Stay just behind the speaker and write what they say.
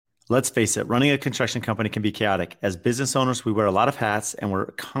Let's face it, running a construction company can be chaotic. As business owners, we wear a lot of hats and we're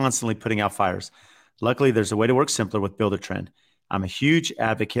constantly putting out fires. Luckily, there's a way to work simpler with Build-A-Trend. I'm a huge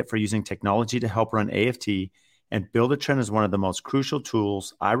advocate for using technology to help run AFT, and Build-A-Trend is one of the most crucial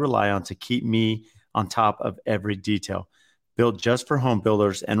tools I rely on to keep me on top of every detail. Built just for home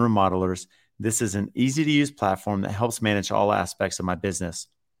builders and remodelers, this is an easy-to-use platform that helps manage all aspects of my business.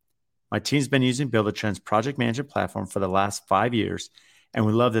 My team's been using Build-A-Trend's project management platform for the last 5 years, and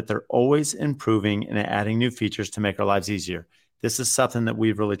we love that they're always improving and adding new features to make our lives easier. This is something that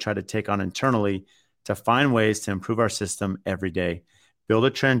we've really tried to take on internally to find ways to improve our system every day.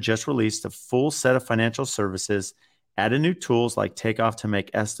 Build-A-Trend just released a full set of financial services, added new tools like Takeoff to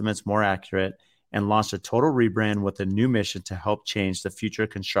make estimates more accurate, and launched a total rebrand with a new mission to help change the future of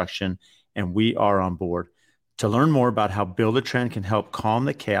construction, and we are on board. To learn more about how Build-A-Trend can help calm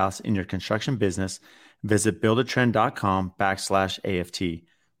the chaos in your construction business, visit buildatrend.com/AFT.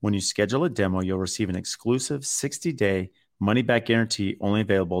 When you schedule a demo, you'll receive an exclusive 60-day money-back guarantee only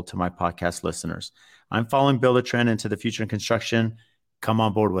available to my podcast listeners. I'm following Build-A-Trend into the future in construction. Come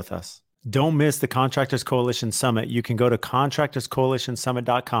on board with us. Don't miss the Contractors Coalition Summit. You can go to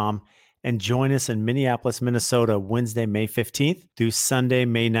contractorscoalitionsummit.com and join us in Minneapolis, Minnesota, Wednesday, May 15th through Sunday,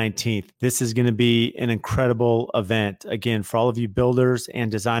 May 19th. This is going to be an incredible event. Again, for all of you builders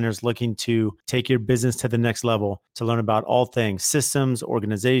and designers looking to take your business to the next level, to learn about all things systems,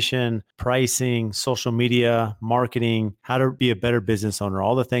 organization, pricing, social media, marketing, how to be a better business owner,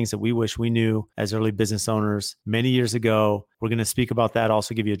 all the things that we wish we knew as early business owners many years ago. We're going to speak about that,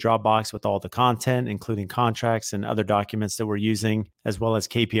 also give you a Dropbox with all the content, including contracts and other documents that we're using, as well as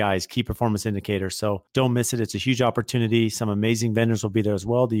KPIs, key performance indicators. So don't miss it. It's a huge opportunity. Some amazing vendors will be there as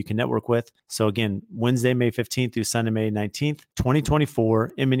well that you can network with. So again, Wednesday, May 15th through Sunday, May 19th,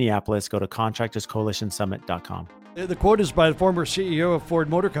 2024 in Minneapolis. Go to contractorscoalitionsummit.com. The quote is by the former CEO of Ford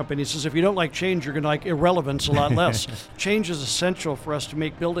Motor Company. He says, if you don't like change, you're going to like irrelevance a lot less. Change is essential for us to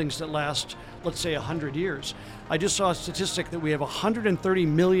make buildings that last, let's say, 100 years. I just saw a statistic that we have 130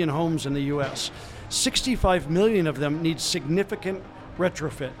 million homes in the U.S. 65 million of them need significant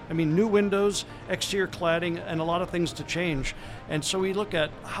retrofit. I mean, new windows, exterior cladding, and a lot of things to change. And so we look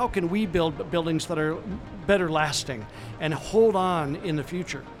at how can we build buildings that are better lasting and hold on in the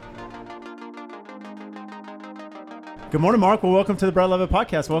future. Good morning, Mark. Well, welcome to the Brett Levitt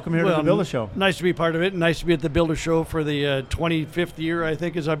Podcast. Welcome here to the Builder Show. Nice to be part of it. Nice to be at the Builder Show for the 25th year, I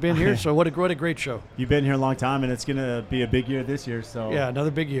think, as I've been here. So what a great show. You've been here a long time, and it's going to be a big year this year. So yeah,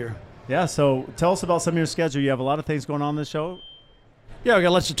 another big year. Yeah, so tell us about some of your schedule. You have a lot of things going on this show. Yeah, we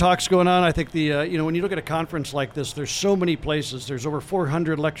got lots of talks going on. I think when you look at a conference like this, there's so many places. There's over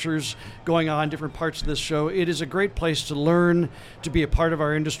 400 lectures going on, different parts of this show. It is a great place to learn, to be a part of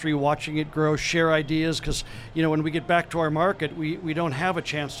our industry, watching it grow, share ideas, because, when we get back to our market, we don't have a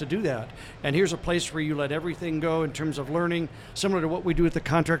chance to do that. And here's a place where you let everything go in terms of learning, similar to what we do at the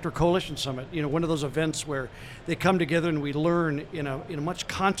Contractor Coalition Summit. One of those events where they come together and we learn in a much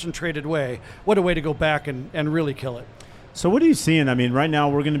concentrated way. What a way to go back and really kill it. So what are you seeing? I mean, right now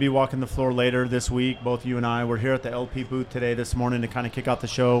we're going to be walking the floor later this week, both you and I. We're here at the LP booth today, this morning, to kind of kick off the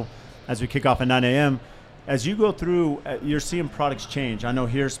show as we kick off at 9 a.m. As you go through, you're seeing products change. I know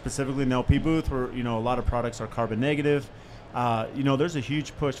here specifically in the LP booth where, a lot of products are carbon negative. There's a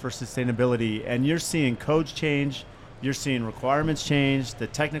huge push for sustainability, and you're seeing codes change. You're seeing requirements change. The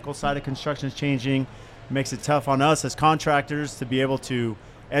technical side of construction is changing. It makes it tough on us as contractors to be able to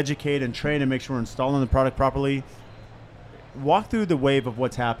educate and train and make sure we're installing the product properly. Walk through the wave of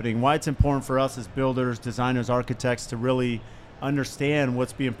what's happening, why it's important for us as builders, designers, architects to really understand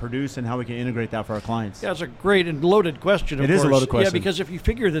what's being produced and how we can integrate that for our clients. Yeah, it's a great and loaded question, of course. It is a loaded question. Yeah, because if you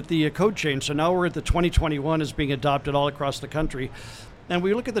figure that the code change, so now we're at the 2021 is being adopted all across the country. And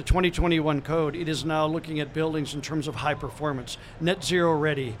we look at the 2021 code, it is now looking at buildings in terms of high performance, net zero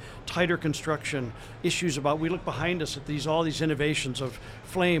ready, tighter construction, issues about, we look behind us at all these innovations of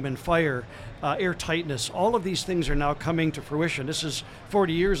flame and fire, air tightness. All of these things are now coming to fruition. This is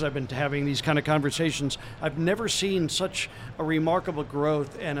 40 years I've been having these kind of conversations. I've never seen such a remarkable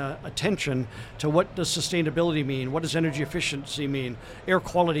growth and attention to what does sustainability mean, what does energy efficiency mean, air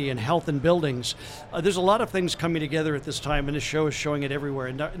quality and health in buildings. There's a lot of things coming together at this time, and this show is showing it everywhere.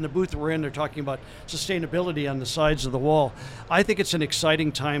 In the booth we're in, they're talking about sustainability on the sides of the wall. I think it's an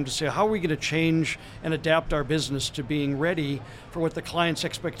exciting time to say, how are we going to change and adapt our business to being ready for what the client's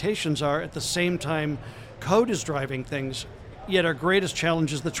expectations are? At the same time, code is driving things, yet our greatest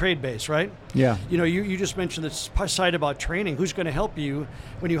challenge is the trade base, right? Yeah. You just mentioned this side about training. Who's going to help you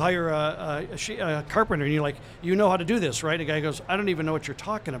when you hire a carpenter and you're like, you know how to do this, right? A guy goes, I don't even know what you're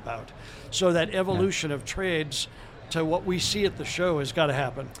talking about. So that evolution of trades to what we see at the show has got to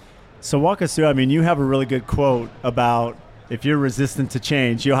happen. So walk us through, I mean, you have a really good quote about if you're resistant to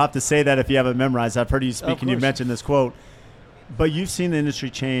change. You'll have to say that if you haven't memorized. I've heard you speak and you've mentioned this quote. But you've seen the industry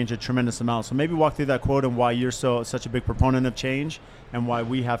change a tremendous amount. So maybe walk through that quote and why you're such a big proponent of change and why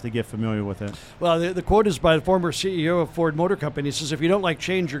we have to get familiar with it. Well, the quote is by the former CEO of Ford Motor Company. He says, if you don't like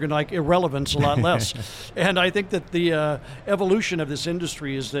change, you're going to like irrelevance a lot less. And I think that the evolution of this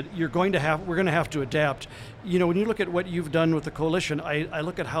industry is that we're going to have to adapt. You know, when you look at what you've done with the coalition, I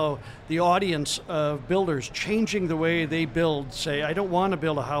look at how the audience of builders changing the way they build, say, I don't want to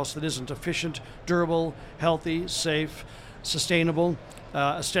build a house that isn't efficient, durable, healthy, safe, sustainable,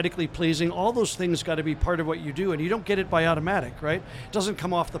 aesthetically pleasing. All those things got to be part of what you do, and you don't get it by automatic, right? It doesn't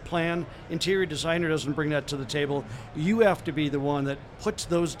come off the plan. Interior designer doesn't bring that to the table. You have to be the one that puts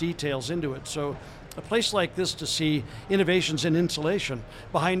those details into it. So a place like this to see innovations in insulation.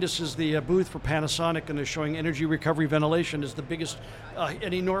 Behind us is the booth for Panasonic, and they're showing energy recovery ventilation is the biggest,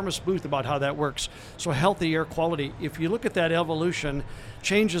 an enormous booth about how that works. So healthy air quality. If you look at that evolution,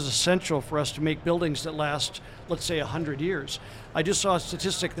 change is essential for us to make buildings that last, let's say, 100 years. I just saw a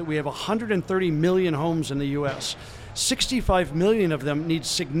statistic that we have 130 million homes in the US. 65 million of them need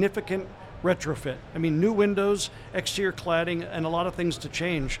significant retrofit. I mean, new windows, exterior cladding, and a lot of things to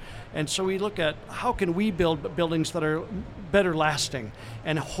change. And so we look at how can we build buildings that are better lasting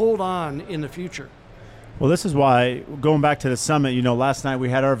and hold on in the future. Well, this is why, going back to the summit, you know, last night we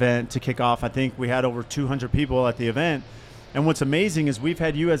had our event to kick off. I think we had over 200 people at the event. And what's amazing is we've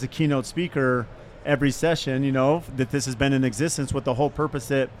had you as a keynote speaker every session, you know, that this has been in existence with the whole purpose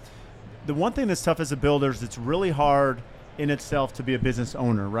that the one thing that's tough as a builder is it's really hard in itself to be a business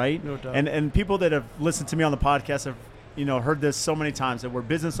owner, right? No doubt. And people that have listened to me on the podcast have, you know, heard this so many times that we're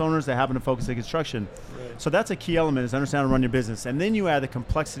business owners that happen to focus on construction. Right. So that's a key element is understand how to run your business. And then you add the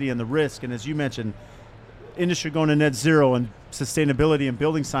complexity and the risk. And as you mentioned, industry going to net zero and sustainability and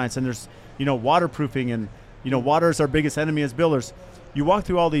building science. And there's, you know, waterproofing and, you know, water is our biggest enemy as builders. You walk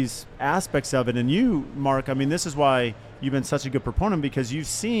through all these aspects of it. And you, Mark, I mean, this is why you've been such a good proponent because you've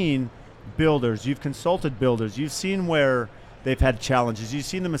seen builders, you've consulted builders, you've seen where they've had challenges, you've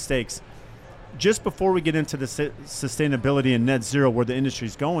seen the mistakes. Just before we get into the sustainability and net zero where the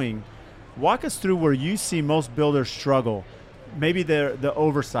industry's going, walk us through where you see most builders struggle. Maybe the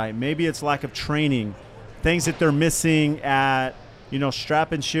oversight, maybe it's lack of training, things that they're missing at, you know,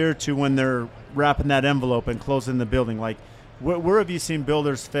 strap and shear to when they're wrapping that envelope and closing the building. Like, where have you seen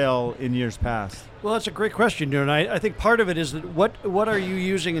builders fail in years past? Well, that's a great question, and I think part of it is that what are you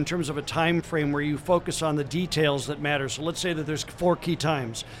using in terms of a time frame where you focus on the details that matter? So let's say that there's 4 key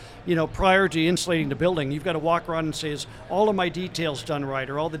times. You know, prior to insulating the building, you've got to walk around and say, is all of my details done right?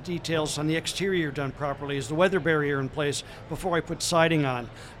 Are all the details on the exterior done properly? Is the weather barrier in place before I put siding on?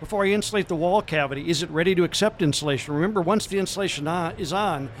 Before I insulate the wall cavity, is it ready to accept insulation? Remember, once the insulation is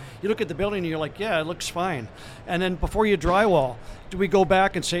on, you look at the building and you're like, yeah, it looks fine. And then before you drywall, do we go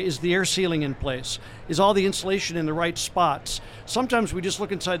back and say, is the air sealing in place? Is all the insulation in the right spots? Sometimes we just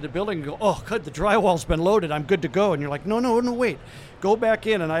look inside the building and go, oh, good, the drywall's been loaded, I'm good to go. And you're like, no, wait. Go back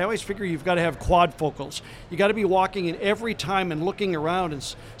in, and I always figure you've got to have quadfocals. You got to be walking in every time and looking around.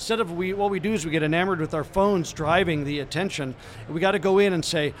 Instead of what we do is we get enamored with our phones driving the attention. We got to go in and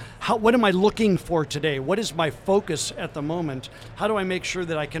say, what am I looking for today? What is my focus at the moment? How do I make sure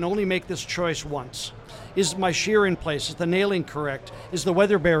that I can only make this choice once? Is my shear in place? Is the nailing correct? Is the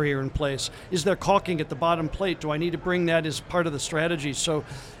weather barrier in place? Is there caulking at the bottom plate? Do I need to bring that as part of the strategy? So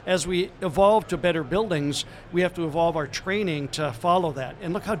as we evolve to better buildings, we have to evolve our training to follow that.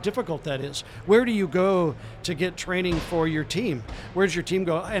 And look how difficult that is. Where do you go to get training for your team? Where does your team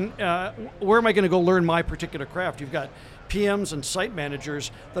go? And where am I going to go learn my particular craft? You've got PMs and site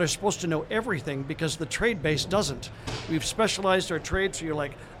managers that are supposed to know everything because the trade base doesn't. We've specialized our trade, so you're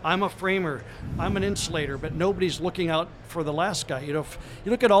like, I'm a framer, I'm an insulator, but nobody's looking out for the last guy. You know, if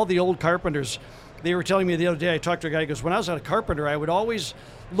you look at all the old carpenters, they were telling me the other day, I talked to a guy who goes, when I was a carpenter, I would always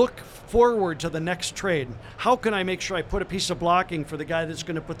look forward to the next trade. How can I make sure I put a piece of blocking for the guy that's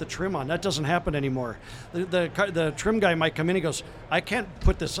going to put the trim on? That doesn't happen anymore. The trim guy might come in and goes, I can't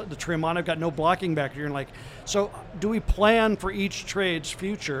put the trim on, I've got no blocking back here. And like, so do we plan for each trade's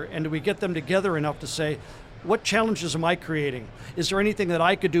future, and do we get them together enough to say, what challenges am I creating? Is there anything that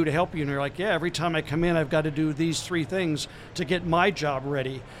I could do to help you? And you're like, yeah, every time I come in, I've got to do these 3 things to get my job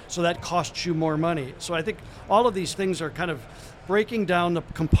ready. So that costs you more money. So I think all of these things are kind of breaking down the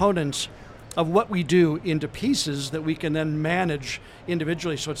components of what we do into pieces that we can then manage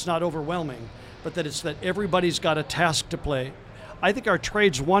individually so it's not overwhelming, but that it's that everybody's got a task to play. I think our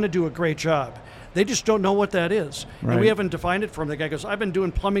trades want to do a great job. They just don't know what that is. Right. And we haven't defined it for them. The guy goes, I've been doing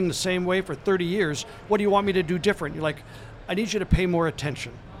plumbing the same way for 30 years. What do you want me to do different? You're like, I need you to pay more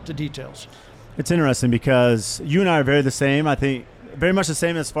attention. to details. It's interesting because you and I are very the same. I think very much the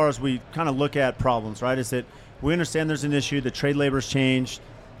same as far as we kind of look at problems, right? Is that we understand there's an issue, the trade labor's changed.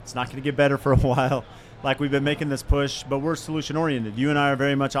 It's not going to get better for a while. Like we've been making this push, but we're solution oriented. You and I are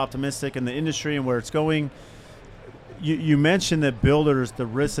very much optimistic in the industry and where it's going. You mentioned that builders, the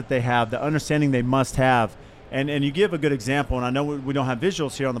risks that they have, the understanding they must have, and you give a good example, and I know we don't have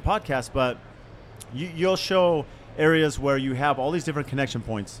visuals here on the podcast, but you'll show areas where you have all these different connection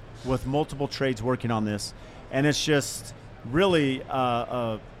points with multiple trades working on this, and it's just really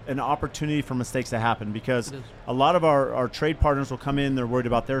an opportunity for mistakes to happen because a lot of our trade partners will come in, they're worried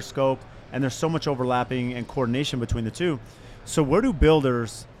about their scope, and there's so much overlapping and coordination between the two. So where do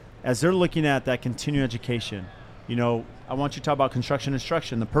builders, as they're looking at that continuing education, I want you to talk about construction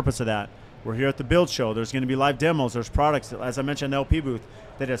instruction, the purpose of that. We're here at the Build Show. There's going to be live demos. There's products, as I mentioned, the LP booth,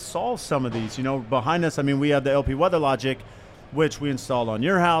 that has solved some of these. Behind us, we have the LP Weather Logic, which we installed on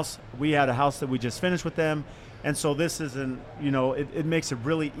your house. We had a house that we just finished with them. And so this isn't, it makes it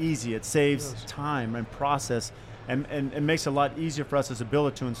really easy. It saves time and process and it makes it a lot easier for us as a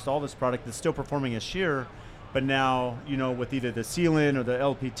builder to install this product that's still performing as shear. But now, with either the sealant or the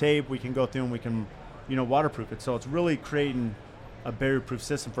LP tape, we can go through and we can, waterproof it. So it's really creating a barrier-proof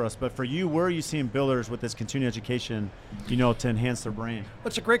system for us. But for you, where are you seeing builders with this continuing education, to enhance their brand?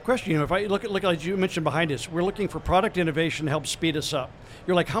 That's a great question. If I look like you mentioned behind us, we're looking for product innovation to help speed us up.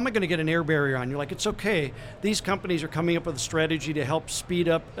 You're like, how am I going to get an air barrier on? You're like, it's okay. These companies are coming up with a strategy to help speed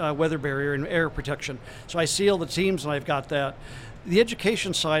up weather barrier and air protection. So I see all the teams and I've got that. The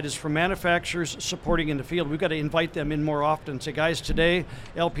education side is from manufacturers supporting in the field. We've got to invite them in more often and say, guys, today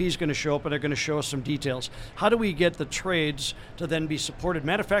LP is going to show up and they're going to show us some details. How do we get the trades to then be supported?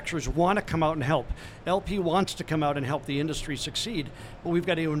 Manufacturers want to come out and help. LP wants to come out and help the industry succeed, but we've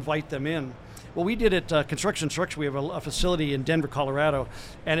got to invite them in. Well, we did at Construction Instruction. We have a facility in Denver, Colorado,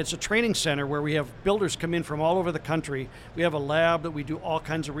 and it's a training center where we have builders come in from all over the country. We have a lab that we do all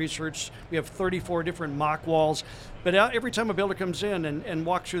kinds of research. We have 34 different mock walls. But every time a builder comes in and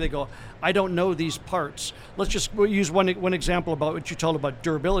walks through, they go, I don't know these parts. We'll use one example about what you told about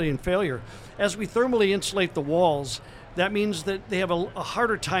durability and failure. As we thermally insulate the walls, that means that they have a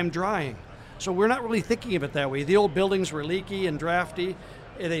harder time drying. So we're not really thinking of it that way. The old buildings were leaky and drafty.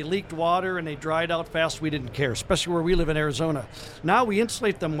 They leaked water and they dried out fast. We didn't care, especially where we live in Arizona. Now we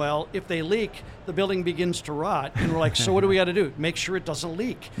insulate them well. If they leak, the building begins to rot. And we're like, so what do we got to do? Make sure it doesn't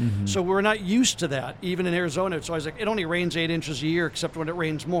leak. Mm-hmm. So we're not used to that. Even in Arizona, it's always like, it only rains 8 inches a year, except when it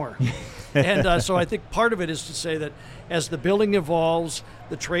rains more. And so I think part of it is to say that as the building evolves,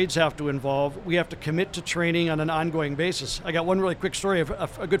 the trades have to involve. We have to commit to training on an ongoing basis. I got one really quick story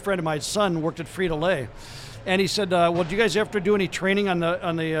of a good friend of mine's son worked at Frito-Lay. And he said, well, do you guys have to do any training on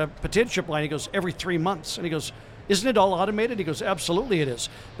the potato chip line? He goes, every 3 months. And he goes, isn't it all automated? He goes, absolutely it is.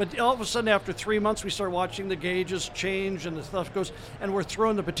 But all of a sudden, after 3 months, we start watching the gauges change and the stuff goes, and we're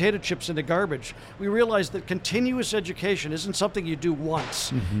throwing the potato chips into garbage. We realize that continuous education isn't something you do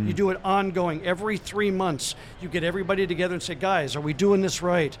once. Mm-hmm. You do it ongoing. Every 3 months, you get everybody together and say, guys, are we doing this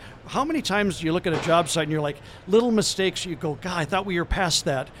right? How many times do you look at a job site and you're like, little mistakes, you go, God, I thought we were past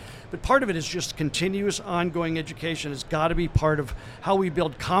that. But part of it is just continuous ongoing education has got to be part of how we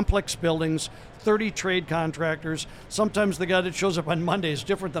build complex buildings, 30 trade contractors. Sometimes the guy that shows up on Monday is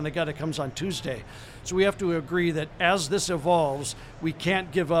different than the guy that comes on Tuesday. So we have to agree that as this evolves, we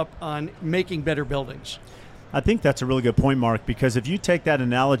can't give up on making better buildings. I think that's a really good point, Mark, because if you take that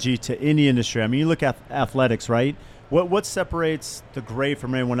analogy to any industry, you look at athletics, right? What separates the great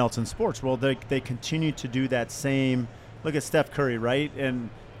from everyone else in sports? Well, they continue to do that same, look at Steph Curry, right? And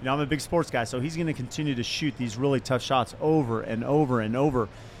I'm a big sports guy, so he's going to continue to shoot these really tough shots over and over and over.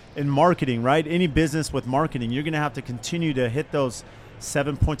 In marketing, right? Any business with marketing, you're going to have to continue to hit those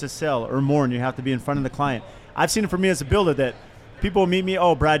 7 points of sale or more, and you have to be in front of the client. I've seen it for me as a builder that people meet me,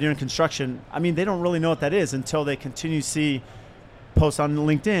 oh, Brad, you're in construction. They don't really know what that is until they continue to see posts on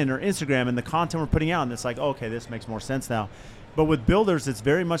LinkedIn or Instagram and the content we're putting out, and it's like, oh, okay, this makes more sense now. But with builders, it's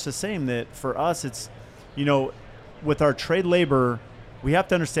very much the same. That for us, it's, with our trade labor, we have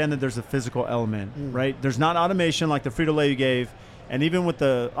to understand that there's a physical element, right? There's not automation like the Frito-Lay you gave. And even with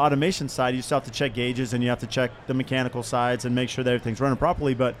the automation side, you still have to check gauges and you have to check the mechanical sides and make sure that everything's running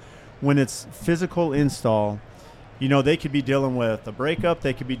properly. But when it's physical install, they could be dealing with a breakup.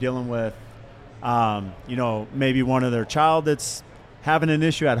 They could be dealing with, maybe one of their child that's having an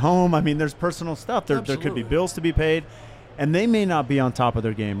issue at home. There's personal stuff. There could be bills to be paid. And they may not be on top of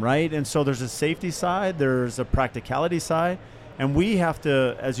their game, right? And so there's a safety side. There's a practicality side. And we have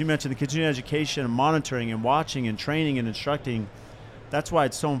to, as you mentioned, the continuing education and monitoring and watching and training and instructing, That's why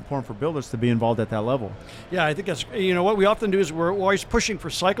it's so important for builders to be involved at that level. Yeah, I think that's, what we often do is we're always pushing for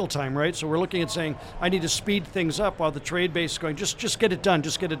cycle time, right? So we're looking at saying, I need to speed things up while the trade base is going, just get it done,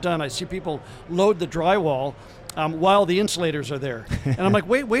 just get it done. I see people load the drywall while the insulators are there. And I'm like,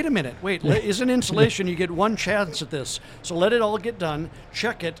 wait a minute, isn't insulation, you get one chance at this. So let it all get done,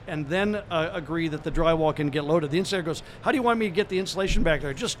 check it, and then agree that the drywall can get loaded. The insulator goes, how do you want me to get the insulation back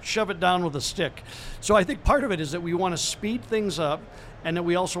there? Just shove it down with a stick. So I think part of it is that we want to speed things up, and that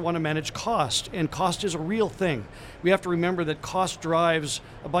we also want to manage cost, and cost is a real thing. We have to remember that cost drives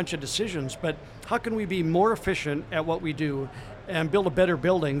a bunch of decisions, but how can we be more efficient at what we do and build a better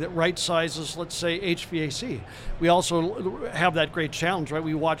building that right sizes, let's say, HVAC? We also have that great challenge, right?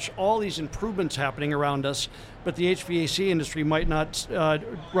 We watch all these improvements happening around us, but the HVAC industry might not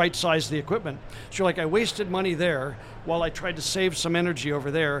right size the equipment. So you're like, I wasted money there while I tried to save some energy over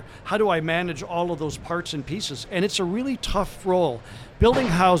there. How do I manage all of those parts and pieces? And it's a really tough role. Building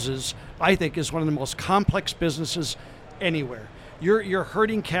houses, I think, is one of the most complex businesses anywhere. You're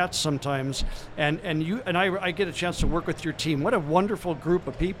herding cats sometimes, and I get a chance to work with your team. What a wonderful group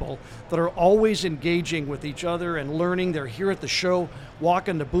of people that are always engaging with each other and learning. They're here at the show,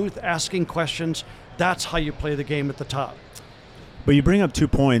 walking the booth, asking questions. That's how you play the game at the top. But you bring up 2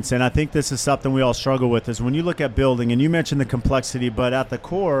 points, and I think this is something we all struggle with, is when you look at building, and you mentioned the complexity, but at the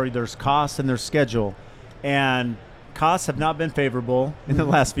core, there's cost and there's schedule. And costs have not been favorable in the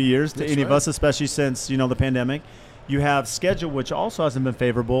last few years to any of us, especially since, the pandemic. You have schedule, which also hasn't been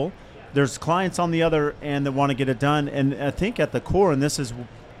favorable. There's clients on the other end that want to get it done. And I think at the core, and this is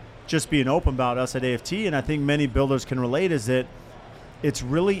just being open about us at AFT, and I think many builders can relate, is that it's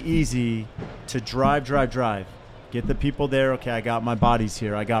really easy to drive. Get the people there. Okay, I got my bodies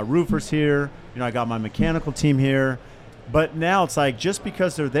here. I got roofers here. I got my mechanical team here. But now it's like, just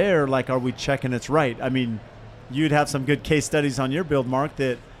because they're there, like, are we checking it's right? I mean, you'd have some good case studies on your build, Mark,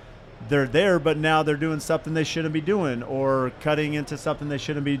 that they're there, but now they're doing something they shouldn't be doing, or cutting into something they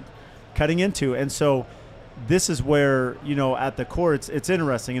shouldn't be cutting into. And so this is where, at the core, it's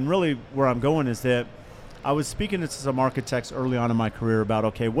interesting. And really where I'm going is that I was speaking to some architects early on in my career about,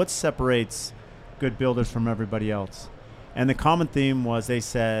 okay, what separates good builders from everybody else? And the common theme was, they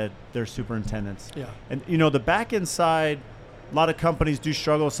said, they're superintendents. Yeah. And, the back end side, a lot of companies do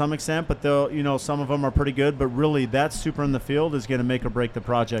struggle to some extent, but they'll, some of them are pretty good. But really, that super in the field is going to make or break the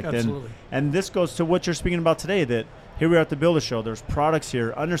project. Absolutely. And this goes to what you're speaking about today, that here we are at the Builder Show. There's products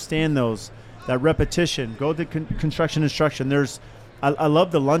here. Understand those. That repetition. Go to construction instruction. I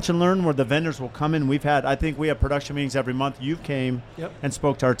love the lunch and learn where the vendors will come in. I think we have production meetings every month. You came and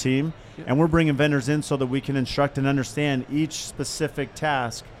spoke to our team. Yep. And we're bringing vendors in so that we can instruct and understand each specific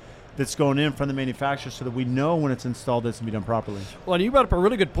task that's going in from the manufacturer, so that we know when it's installed, it's going to be done properly. Well, and you brought up a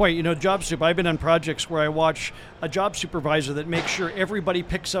really good point. Job soup, I've been on projects where I watch a job supervisor that makes sure everybody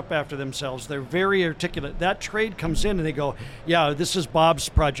picks up after themselves. They're very articulate. That trade comes in and they go, yeah, this is Bob's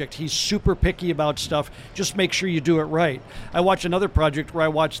project. He's super picky about stuff. Just make sure you do it right. I watch another project where I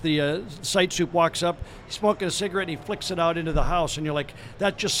watch the site soup walks up, he's smoking a cigarette, and he flicks it out into the house. And you're like,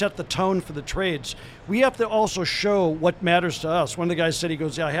 that just set the tone for the trades. We have to also show what matters to us. One of the guys said, he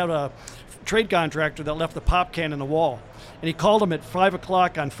goes, yeah, I had a trade contractor that left the pop can in the wall. And he called him at 5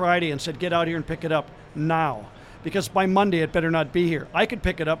 o'clock on Friday and said, get out here and pick it up now. Because by Monday, it better not be here. I could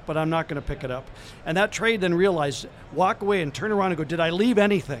pick it up, but I'm not going to pick it up. And that trade then realized, walk away and turn around and go, did I leave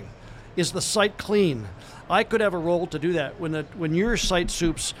anything? Is the site clean? I could have a role to do that. When your site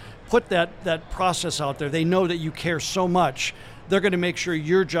soups put that process out there, they know that you care so much. They're going to make sure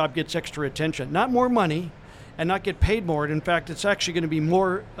your job gets extra attention. Not more money and not get paid more. And in fact, it's actually going to be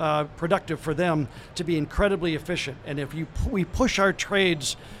more productive for them to be incredibly efficient. And if we push our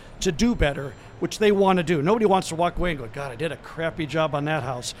trades to do better, which they want to do. Nobody wants to walk away and go, God, I did a crappy job on that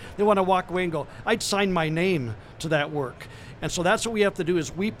house. They want to walk away and go, I'd sign my name to that work. And so that's what we have to do,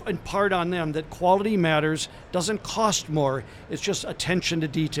 is we impart on them that quality matters, doesn't cost more, it's just attention to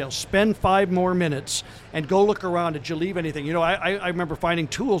detail. Spend 5 more minutes and go look around. Did you leave anything? I remember finding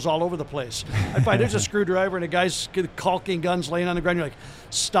tools all over the place. I find there's a screwdriver and a guy's caulking guns laying on the ground. You're like,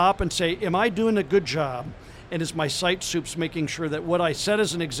 stop and say, am I doing a good job? And is my site soups making sure that what I set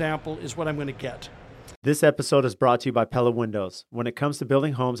as an example is what I'm going to get? This episode is brought to you by Pella Windows. When it comes to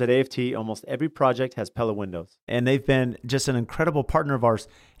building homes at AFT, almost every project has Pella Windows. And they've been just an incredible partner of ours.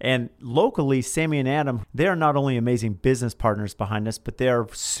 And locally, Sammy and Adam, they are not only amazing business partners behind us, but they are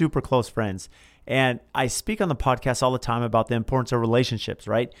super close friends. And I speak on the podcast all the time about the importance of relationships,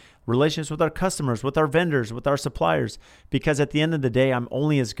 right? Relationships with our customers, with our vendors, with our suppliers. Because at the end of the day, I'm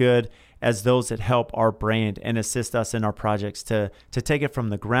only as good as those that help our brand and assist us in our projects to take it from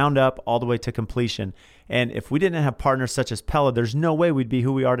the ground up all the way to completion. And if we didn't have partners such as Pella, there's no way we'd be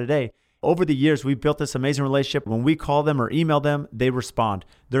who we are today. Over the years, we've built this amazing relationship. When we call them or email them, they respond.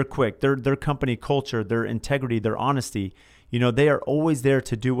 They're quick. Their company culture, their integrity, their honesty, they are always there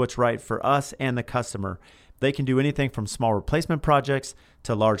to do what's right for us and the customer. They can do anything from small replacement projects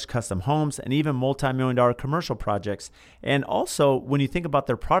to large custom homes and even multi-million-dollar commercial projects. And also, when you think about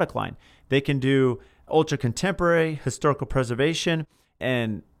their product line, they can do ultra-contemporary, historical preservation,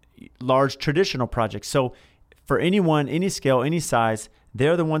 and large traditional projects. So for anyone, any scale, any size,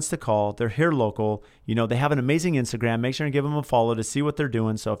 they're the ones to call. They're here local. They have an amazing Instagram. Make sure and give them a follow to see what they're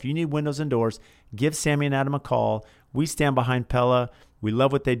doing. So if you need windows and doors, give Sammy and Adam a call. We stand behind Pella. We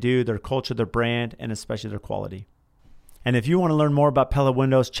love what they do, their culture, their brand, and especially their quality. And if you want to learn more about Pella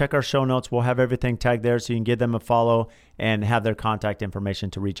Windows, check our show notes. We'll have everything tagged there so you can give them a follow and have their contact information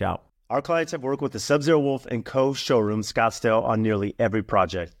to reach out. Our clients have worked with the Sub-Zero Wolf & Co. showroom, Scottsdale, on nearly every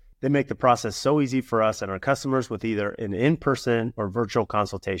project. They make the process so easy for us and our customers with either an in-person or virtual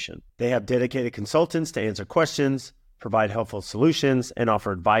consultation. They have dedicated consultants to answer questions, provide helpful solutions, and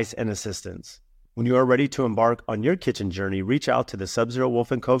offer advice and assistance. When you are ready to embark on your kitchen journey, reach out to the Sub-Zero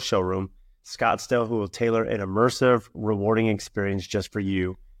Wolf & Co. showroom, Scottsdale, who will tailor an immersive, rewarding experience just for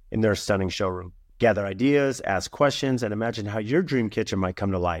you in their stunning showroom. Gather ideas, ask questions, and imagine how your dream kitchen might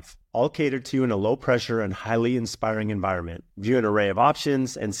come to life. All catered to you in a low-pressure and highly inspiring environment. View an array of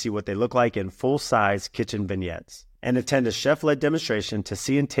options and see what they look like in full-size kitchen vignettes. And attend a chef-led demonstration to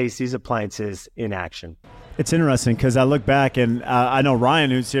see and taste these appliances in action. It's interesting because I look back and I know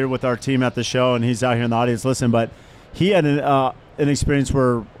Ryan, who's here with our team at the show, and he's out here in the audience listening, but he had an experience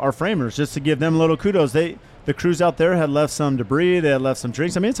where our framers, just to give them a little kudos, the crews out there had left some debris, they had left some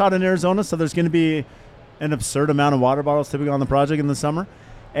drinks. I mean, it's hot in Arizona, so there's going to be an absurd amount of water bottles typically on the project in the summer.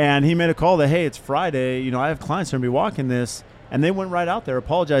 And he made a call that, hey, it's Friday, I have clients who are going to be walking this, and they went right out there,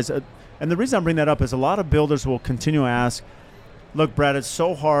 apologized. And the reason I bring that up is a lot of builders will continue to ask, look, Brad, it's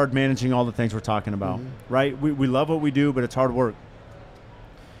so hard managing all the things we're talking about, right? We love what we do, but it's hard work.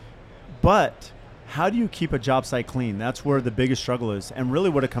 But how do you keep a job site clean? That's where the biggest struggle is. And really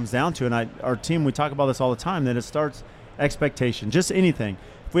what it comes down to, and our team, we talk about this all the time, that it starts expectation, just anything.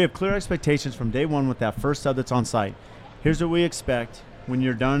 If we have clear expectations from day one with that first sub that's on site, here's what we expect when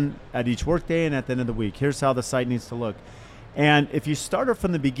you're done at each workday and at the end of the week. Here's how the site needs to look. And if you start it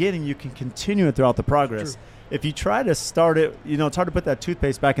from the beginning, you can continue it throughout the progress. True. If you try to start it, it's hard to put that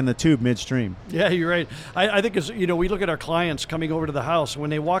toothpaste back in the tube midstream. Yeah, you're right. I think we look at our clients coming over to the house. When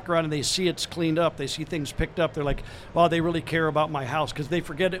they walk around and they see it's cleaned up, they see things picked up, they're like, wow, they really care about my house, because they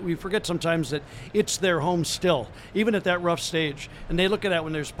forget it. We forget sometimes that it's their home still, even at that rough stage. And they look at that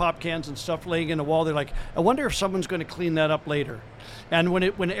when there's pop cans and stuff laying in the wall. They're like, I wonder if someone's going to clean that up later. And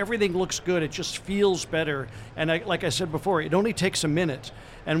when everything looks good, it just feels better. And like I said before, it only takes a minute.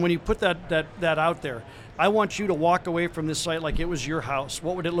 And when you put that out there, I want you to walk away from this site like it was your house.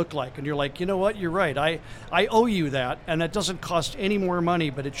 What would it look like? And you're like, you know what? You're right. I owe you that. And that doesn't cost any more money,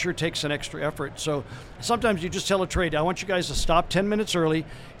 but it sure takes an extra effort. So sometimes you just tell a trade, I want you guys to stop 10 minutes early,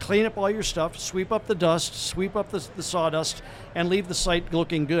 clean up all your stuff, sweep up the dust, sweep up the sawdust, and leave the site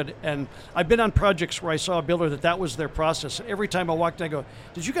looking good. And I've been on projects where I saw a builder that was their process. And every time I walked in, I go,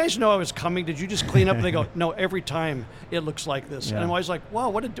 did you guys know I was coming? Did you just clean up? And they go, no, every time it looks like this. Yeah. And I'm always like, wow,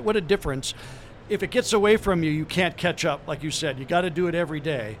 what a difference. If it gets away from you, you can't catch up, like you said. You got to do it every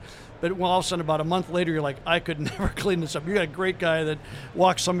day. But all of a sudden, about a month later, you're like, I could never clean this up. You got a great guy that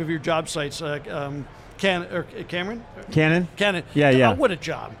walks some of your job sites, Cameron? Cannon? Yeah. What a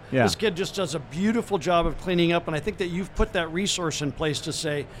job. Yeah. This kid just does a beautiful job of cleaning up, and I think that you've put that resource in place to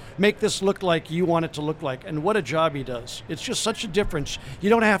say, make this look like you want it to look like, and what a job he does. It's just such a difference. You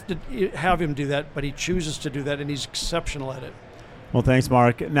don't have to have him do that, but he chooses to do that, and he's exceptional at it. Well, thanks,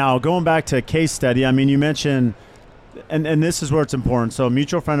 Mark. Now, going back to case study, I mean, you mentioned, and this is where it's important. So a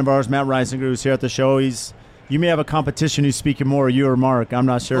mutual friend of ours, Matt Reisinger, who's here at the show, you may have a competition who's speaking more, you or Mark. I'm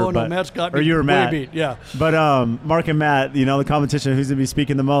not sure. Oh, no, Matt's got me. Or you or Matt. Beat, yeah. But Mark and Matt, the competition, who's going to be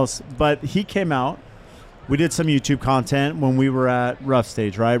speaking the most. But he came out. We did some YouTube content when we were at Rough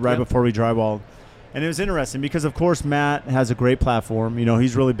Stage, right before we drywalled. And it was interesting because, of course, Matt has a great platform.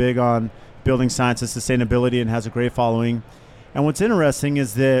 He's really big on building science and sustainability and has a great following. And what's interesting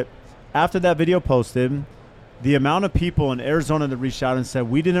is that after that video posted, the amount of people in Arizona that reached out and said,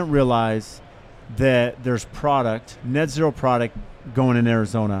 we didn't realize that there's net zero product going in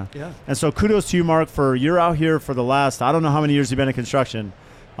Arizona. Yeah. And so kudos to you, Mark, you're out here for the last, I don't know how many years you've been in construction.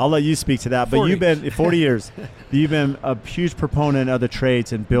 I'll let you speak to that. 40. But you've been 40 years. You've been a huge proponent of the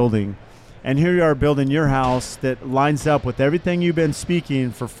trades and building. And here you are building your house that lines up with everything you've been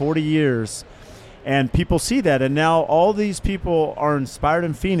speaking for 40 years. And people see that. And now all these people are inspired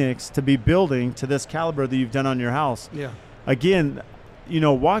in Phoenix to be building to this caliber that you've done on your house. Yeah. Again,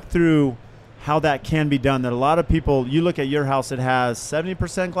 walk through how that can be done. That a lot of people, you look at your house, it has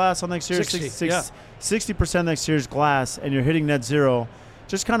 70% glass on the exterior, 60% on the exterior is glass, and you're hitting net zero.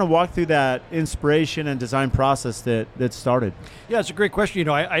 Just kind of walk through that inspiration and design process that started. Yeah, it's a great question.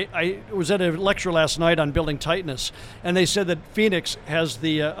 I was at a lecture last night on building tightness, and they said that Phoenix has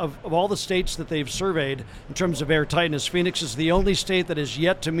of all the states that they've surveyed in terms of air tightness, Phoenix is the only state that has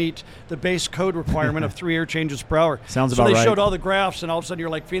yet to meet the base code requirement of 3 air changes per hour. Sounds about right. So they showed all the graphs, and all of a sudden you're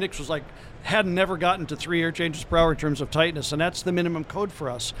like, Phoenix was like, had never gotten to 3 air changes per hour in terms of tightness, and that's the minimum code for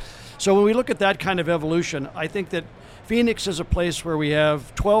us. So when we look at that kind of evolution, I think that Phoenix is a place where we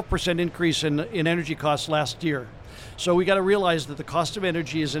have 12% increase in energy costs last year. So we got to realize that the cost of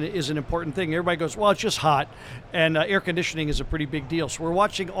energy is an important thing. Everybody goes, well, it's just hot, and air conditioning is a pretty big deal. So we're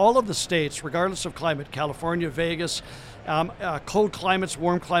watching all of the states, regardless of climate, California, Vegas, cold climates,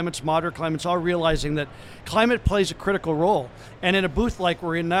 warm climates, moderate climates, all realizing that climate plays a critical role. And in a booth like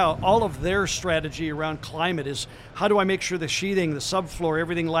we're in now, all of their strategy around climate is, how do I make sure the sheathing, the subfloor,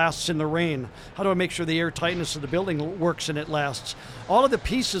 everything lasts in the rain? How do I make sure the air tightness of the building works and it lasts? All of the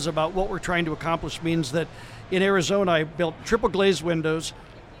pieces about what we're trying to accomplish means that in Arizona, I built triple glazed windows,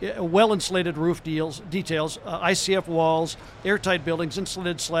 well-insulated roof details, ICF walls, airtight buildings,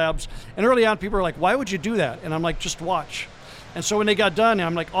 insulated slabs. And early on, people were like, why would you do that? And I'm like, just watch. And so when they got done,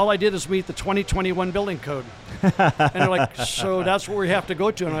 I'm like, all I did is meet the 2021 building code. And they're like, so that's what we have to go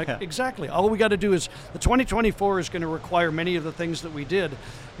to. And I'm like, exactly. All we got to do is, the 2024 is going to require many of the things that we did.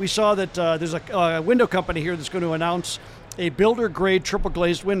 We saw that there's a window company here that's going to announce a builder-grade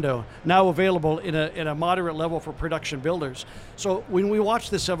triple-glazed window now available in a moderate level for production builders. So when we watch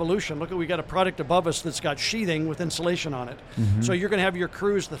this evolution, look, we got a product above us that's got sheathing with insulation on it. Mm-hmm. So you're going to have your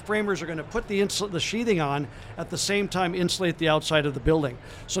crews, the framers are going to put the sheathing on at the same time insulate the outside of the building.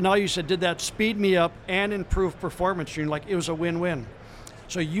 So now you said, did that speed me up and improve performance? You're like, it was a win-win.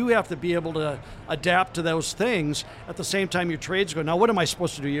 So you have to be able to adapt to those things at the same time your trades go, now what am I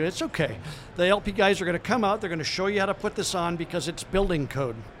supposed to do? It's okay. The LP guys are going to come out, they're going to show you how to put this on because it's building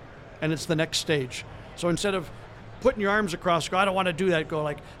code and it's the next stage. So instead of putting your arms across, go, I don't want to do that, go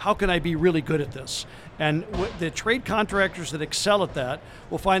like, how can I be really good at this? And the trade contractors that excel at that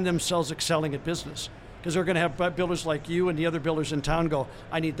will find themselves excelling at business because they're going to have builders like you and the other builders in town go,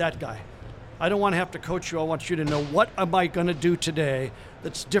 I need that guy. I don't want to have to coach you. I want you to know, what am I going to do today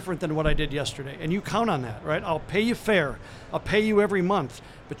that's different than what I did yesterday? And you count on that, right? I'll pay you fair. I'll pay you every month,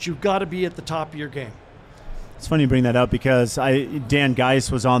 but you've got to be at the top of your game. It's funny you bring that up because Dan Geis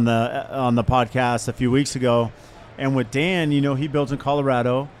was on the podcast a few weeks ago, and with Dan, he builds in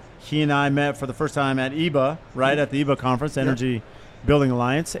Colorado. He and I met for the first time at EBA, right, at the EBA conference, Energy Building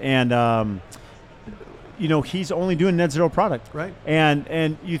Alliance, and he's only doing net zero product. Right.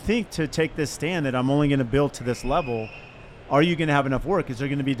 And you think to take this stand that I'm only going to build to this level, are you going to have enough work? Is there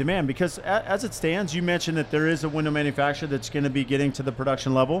going to be demand? Because as it stands, you mentioned that there is a window manufacturer that's going to be getting to the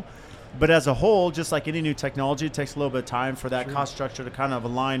production level. But as a whole, just like any new technology, it takes a little bit of time for that cost structure to kind of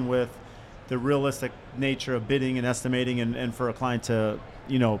align with the realistic nature of bidding and estimating and for a client to,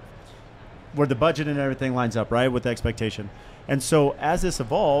 where the budget and everything lines up, right, with the expectation. And so as this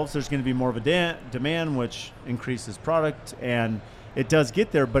evolves, there's going to be more of a demand, which increases product, and it does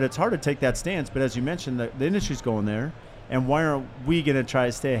get there, but it's hard to take that stance. But as you mentioned, the industry's going there, and why aren't we going to try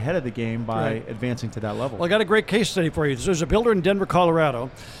to stay ahead of the game by advancing to that level? Well, I got a great case study for you. There's a builder in Denver, Colorado,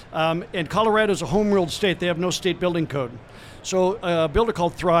 and Colorado is a home-ruled state. They have no state building code. So a builder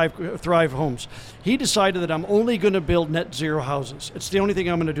called Thrive Homes, he decided that I'm only going to build net zero houses. It's the only thing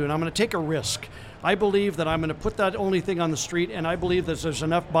I'm going to do, and I'm going to take a risk. I believe that I'm going to put that only thing on the street, and I believe that there's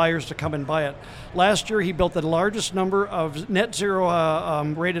enough buyers to come and buy it. Last year, he built the largest number of net zero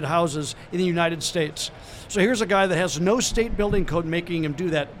rated houses in the United States. So here's a guy that has no state building code making him do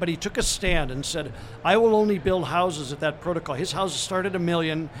that, but he took a stand and said, I will only build houses at that protocol. His houses start at $1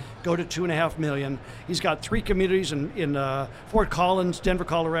 million, go to $2.5 million. He's got 3 communities in Fort Collins, Denver,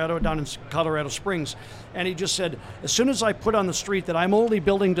 Colorado, down in Colorado Springs. And he just said, as soon as I put on the street that I'm only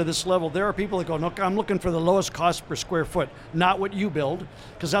building to this level, there are people that go, look, I'm looking for the lowest cost per square foot, not what you build,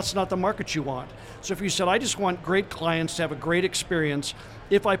 because that's not the market you want. So if you said, I just want great clients to have a great experience,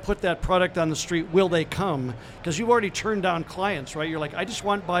 if I put that product on the street, will they come? Because you've already turned down clients, right? You're like, I just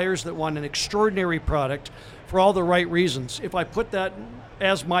want buyers that want an extraordinary product for all the right reasons. If I put that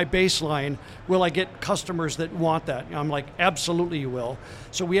as my baseline, will I get customers that want that? I'm like, absolutely you will.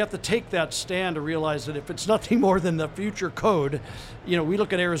 So we have to take that stand to realize that if it's nothing more than the future code, we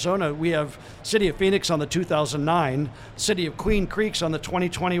look at Arizona, we have City of Phoenix on the 2009, City of Queen Creek's on the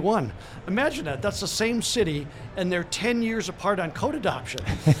 2021. Imagine that, that's the same city, and they're 10 years apart on code adoption.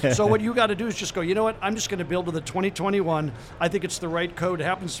 So what you got to do is just go, you know what, I'm just going to build to the 2021. I think it's the right code. It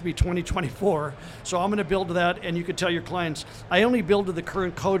happens to be 2024. So I'm going to build to that, and you can tell your clients, I only build to the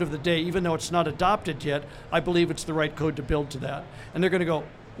current code of the day, even though it's not adopted yet. I believe it's the right code to build to that. And they're going to go,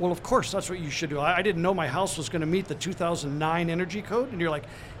 well, of course, that's what you should do. I didn't know my house was going to meet the 2009 energy code. And you're like,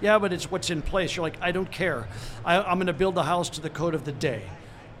 yeah, but it's what's in place. You're like, I don't care. I'm going to build the house to the code of the day.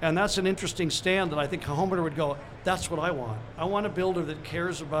 And that's an interesting stand that I think a homeowner would go, that's what I want. I want a builder that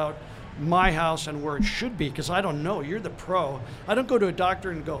cares about my house and where it should be, because I don't know. You're the pro. I don't go to a doctor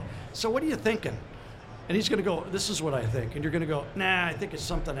and go, so what are you thinking? And he's going to go, this is what I think. And you're going to go, nah, I think it's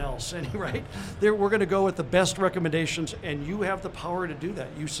something else. And right there, we're going to go with the best recommendations, and you have the power to do that.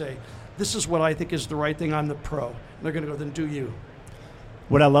 You say, this is what I think is the right thing. I'm the pro. And they're going to go, then do you.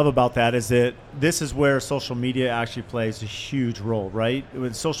 What I love about that is that this is where social media actually plays a huge role, right?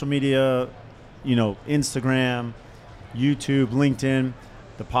 With social media, Instagram, YouTube, LinkedIn,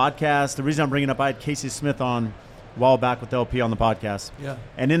 the podcast. The reason I'm bringing up, I had Casey Smith on a while back with LP on the podcast. Yeah.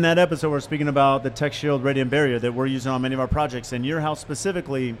 And in that episode, we're speaking about the TechShield radiant barrier that we're using on many of our projects. And your house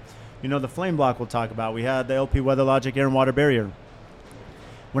specifically, the flame block we'll talk about. We had the LP WeatherLogic air and water barrier.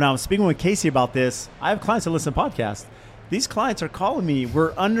 When I was speaking with Casey about this, I have clients that listen to podcasts. These clients are calling me,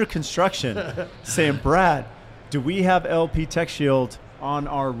 we're under construction, saying, Brad, do we have LP TechShield on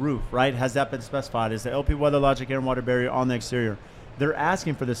our roof, right? Has that been specified? Is the LP WeatherLogic air and water barrier on the exterior? They're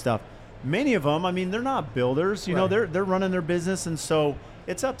asking for this stuff. Many of them, they're not builders, right. They're running their business, and so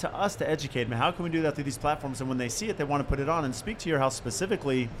it's up to us to educate them. How can we do that through these platforms? And when they see it, they want to put it on and speak to your house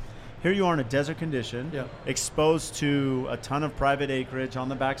specifically. Here you are in a desert condition, exposed to a ton of private acreage on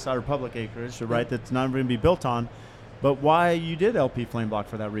the backside or public acreage, right? That's not going to be built on. But why you did LP flame block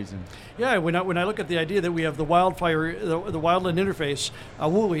for that reason? Yeah, when I look at the idea that we have the wildfire, the wildland interface,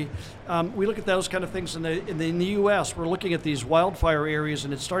 WUI, we look at those kind of things in the U.S. We're looking at these wildfire areas,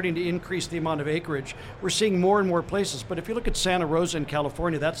 and it's starting to increase the amount of acreage. We're seeing more and more places. But if you look at Santa Rosa in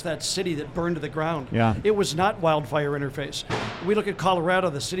California, that's that city that burned to the ground. Yeah. It was not wildfire interface. We look at Colorado,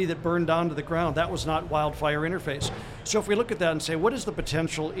 the city that burned down to the ground. That was not wildfire interface. So if we look at that and say, what is the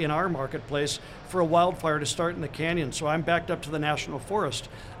potential in our marketplace for a wildfire to start in the canyon? So I'm backed up to the National Forest.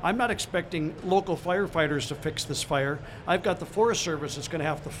 I'm not expecting local firefighters to fix this fire. I've got the Forest Service that's going to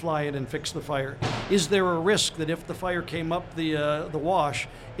have to fly in and fix the fire. Is there a risk that if the fire came up the wash,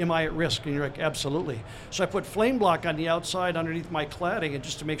 am I at risk? And you're like, absolutely. So I put flame block on the outside underneath my cladding, and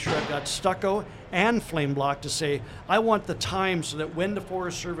just to make sure I've got stucco and flame block to say, I want the time so that when the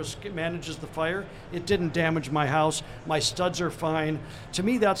Forest Service manages the fire, it didn't damage my house, my studs are fine. To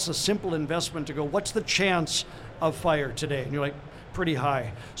me, that's a simple investment to go, what's the chance of fire today? And you're like, pretty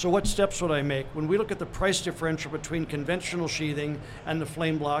high. So what steps would I make? When we look at the price differential between conventional sheathing and the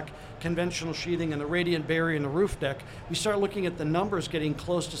flame block, conventional sheathing and the radiant barrier and the roof deck, we start looking at the numbers getting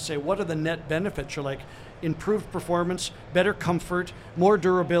close to say, what are the net benefits? You're like, improved performance, better comfort, more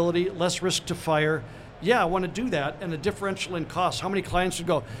durability, less risk to fire. Yeah, I want to do that, and the differential in cost. How many clients would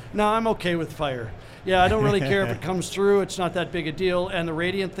go, no, I'm okay with fire. Yeah, I don't really care if it comes through, it's not that big a deal. And the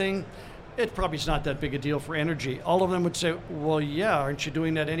radiant thing, it probably is not that big a deal for energy. All of them would say, well, yeah, aren't you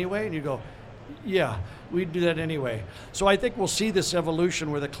doing that anyway? And you go, yeah, we do that anyway. So I think we'll see this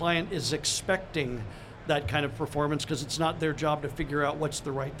evolution where the client is expecting that kind of performance because it's not their job to figure out what's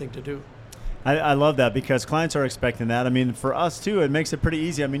the right thing to do. I love that because clients are expecting that. For us too, it makes it pretty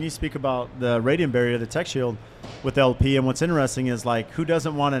easy. You speak about the radiant barrier, the TechShield with LP, and what's interesting is who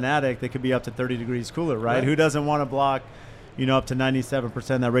doesn't want an attic that could be up to 30 degrees cooler, right? Who doesn't want to block, up to 97%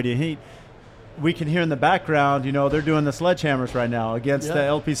 of that radiant heat? We can hear in the background, they're doing the sledgehammers right now against the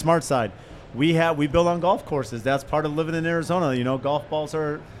LP Smart side. We build on golf courses. That's part of living in Arizona. Golf balls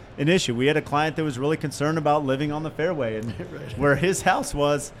are an issue. We had a client that was really concerned about living on the fairway, and where his house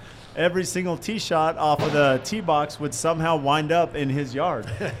was, every single tee shot off of the tee box would somehow wind up in his yard.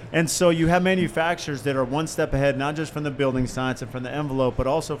 And so you have manufacturers that are one step ahead, not just from the building science and from the envelope, but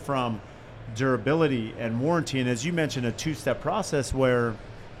also from durability and warranty. And as you mentioned, a two-step process where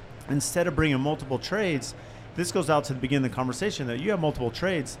instead of bringing multiple trades, this goes out to the beginning of the conversation that you have multiple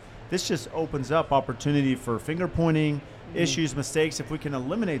trades. This just opens up opportunity for finger pointing, issues, mistakes. If we can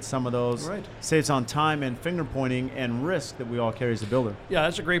eliminate some of those, saves on time and finger pointing and risk that we all carry as a builder. Yeah,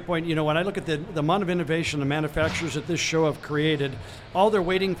 that's a great point. When I look at the amount of innovation the manufacturers at this show have created, all they're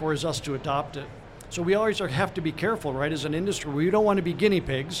waiting for is us to adopt it. So we always have to be careful, right, as an industry. We don't want to be guinea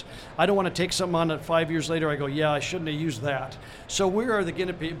pigs. I don't want to take something on that 5 years later I go, yeah, I shouldn't have used that. So we are the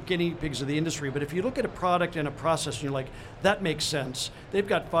guinea pigs of the industry. But if you look at a product and a process and you're like, that makes sense. They've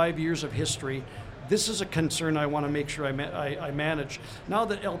got 5 years of history. This is a concern I want to make sure I manage. Now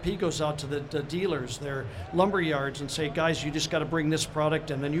that LP goes out to the dealers, their lumber yards, and say, guys, you just got to bring this product,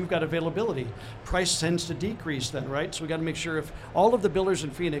 and then you've got availability. Price tends to decrease then, right? So we got to make sure if all of the builders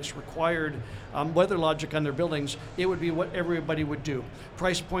in Phoenix required weather logic on their buildings, it would be what everybody would do.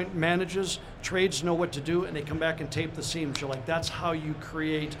 Price point manages, trades know what to do, and they come back and tape the seams. You're like, that's how you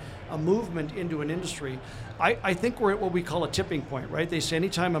create a movement into an industry. I think we're at what we call a tipping point, right? They say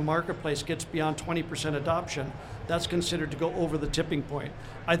anytime a marketplace gets beyond 20% adoption, that's considered to go over the tipping point.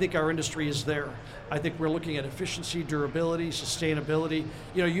 I think our industry is there. I think we're looking at efficiency, durability, sustainability.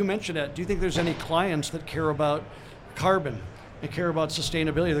 You know, you mentioned that. Do you think there's any clients that care about carbon and care about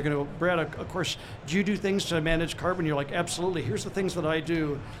sustainability? They're going to go, Brad, of course, do you do things to manage carbon? You're like, absolutely. Here's the things that I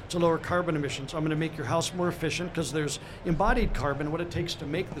do to lower carbon emissions. I'm going to make your house more efficient because there's embodied carbon, what it takes to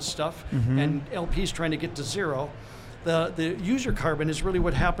make the stuff, and LP's trying to get to zero. The user carbon is really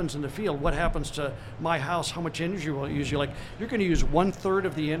what happens in the field. What happens to my house? How much energy will it use? You're going to use 1/3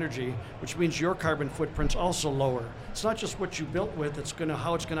 of the energy, which means your carbon footprint's also lower. It's not just what you built with, it's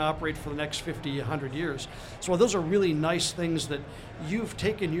how it's going to operate for the next 50, 100 years. So those are really nice things that you've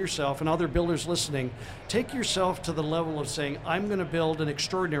taken yourself, and other builders listening, take yourself to the level of saying, I'm going to build an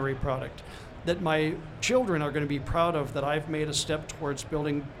extraordinary product that my children are going to be proud of, that I've made a step towards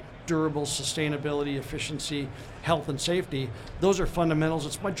building durable sustainability, efficiency, health, and safety. Those are fundamentals.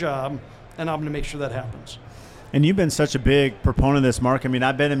 It's my job, and I'm going to make sure that happens. And you've been such a big proponent of this, Mark. I mean,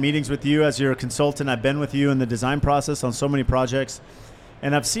 I've been in meetings with you as your consultant. I've been with you in the design process on so many projects.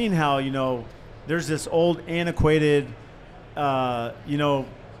 And I've seen how, you know, there's this old, antiquated,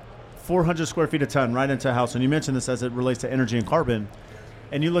 400 square feet a ton right into a house. And you mentioned this as it relates to energy and carbon.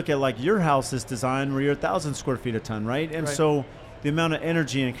 And you look at, like, your house's design where you're 1,000 square feet a ton, right? And so the amount of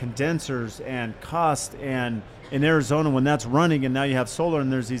energy and condensers and cost, and in Arizona when that's running, and now you have solar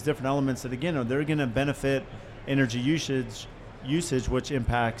and there's these different elements that, again, they're going to benefit energy usage, which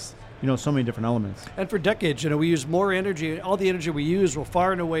impacts, you know, so many different elements. And for decades, you know, we use more energy. All the energy we use will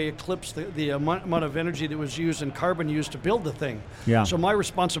far and away eclipse the amount of energy that was used and carbon used to build the thing. Yeah. So my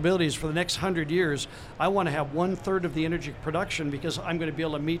responsibility is for the next 100 years, I want to have 1/3 of the energy production because I'm going to be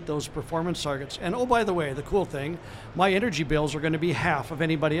able to meet those performance targets. And oh, by the way, the cool thing, my energy bills are going to be half of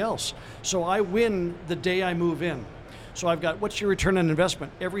anybody else. So I win the day I move in. So I've got, what's your return on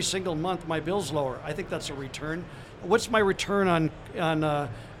investment? Every single month my bill's lower. I think that's a return. What's my return on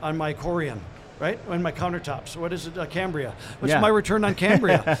my Corian, right? On my countertops. What is it? Cambria. What's my return on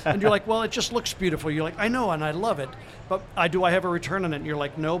Cambria? And you're like, well, it just looks beautiful. You're like, I know, and I love it. But do I have a return on it? And you're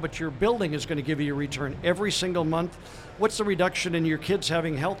like, no, but your building is going to give you a return every single month. What's the reduction in your kids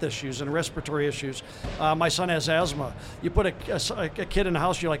having health issues and respiratory issues? My son has asthma. You put a kid in the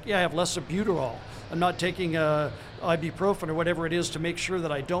house, you're like, yeah, I have less albuterol. I'm not taking ibuprofen or whatever it is to make sure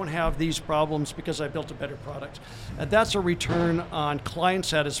that I don't have these problems because I built a better product. And that's a return on client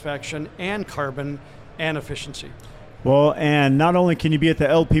satisfaction and carbon and efficiency. Well, and not only can you be at the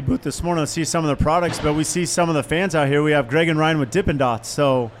LP booth this morning to see some of the products, but we see some of the fans out here. We have Greg and Ryan with Dippin' Dots.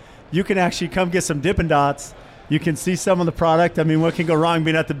 So you can actually come get some Dippin' Dots. You can see some of the product. I mean, what can go wrong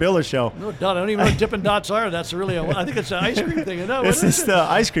being at the Builder Show? No doubt. I don't even know what Dippin' Dots are. That's really, I think it's an ice cream thing. No, it's just the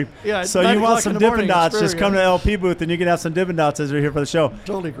ice cream. Yeah. So you want some Dippin' Dots, just come to the LP booth and you can have some Dippin' Dots as we're here for the show.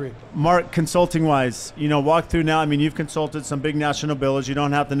 Totally agree. Mark, consulting-wise, you know, walk through now. I mean, you've consulted some big national builders. You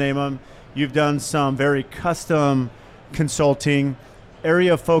don't have to name them. You've done some very custom consulting.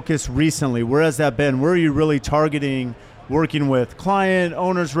 Area of focus recently, where has that been? Where are you really targeting working with client,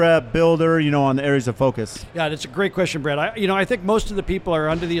 owner's rep, builder, you know, on the areas of focus? Yeah, that's a great question, Brad. I think most of the people are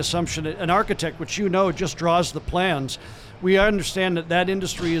under the assumption that an architect, which you know just draws the plans. We understand that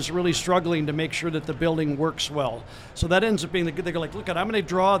industry is really struggling to make sure that the building works well. So that ends up being they're like, look, I'm going to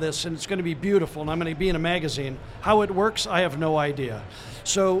draw this and it's going to be beautiful and I'm going to be in a magazine. How it works, I have no idea.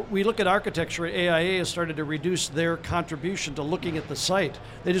 So we look at architecture. AIA has started to reduce their contribution to looking at the site.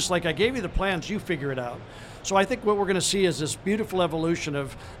 They just like, I gave you the plans, you figure it out. So I think what we're going to see is this beautiful evolution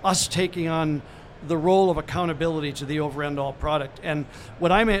of us taking on the role of accountability to the over-end-all product. And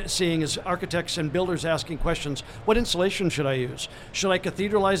what I'm seeing is architects and builders asking questions, what insulation should I use? Should I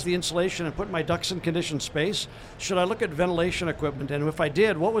cathedralize the insulation and put my ducts in conditioned space? Should I look at ventilation equipment? And if I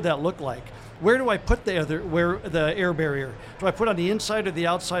did, what would that look like? Where do I put the air barrier? Do I put on the inside or the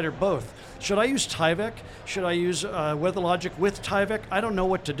outside or both? Should I use Tyvek? Should I use WeatherLogic with Tyvek? I don't know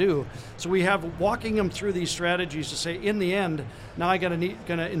what to do. So we have walking them through these strategies to say, in the end, now I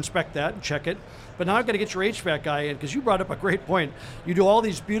gonna inspect that and check it. But now I've got to get your HVAC guy in, because you brought up a great point. You do all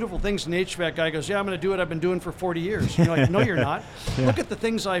these beautiful things, and the HVAC guy goes, yeah, I'm going to do what I've been doing for 40 years. And you're like, no, you're not. Look at the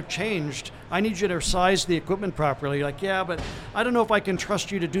things I've changed. I need you to size the equipment properly. You're like, yeah, but I don't know if I can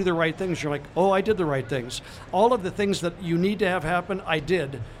trust you to do the right things. You're like, oh, I did the right things. All of the things that you need to have happen, I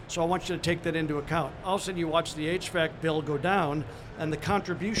did. So I want you to take that into account. All of a sudden you watch the HVAC bill go down, and the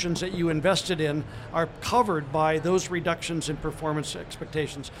contributions that you invested in are covered by those reductions in performance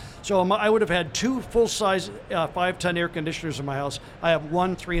expectations. So I would have had 2 full-size 5-ton air conditioners in my house. I have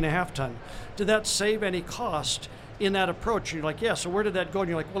 1 3.5-ton. Did that save any cost in that approach? And you're like, yeah, so where did that go? And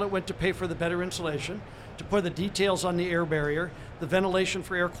you're like, well, it went to pay for the better insulation, to put the details on the air barrier, the ventilation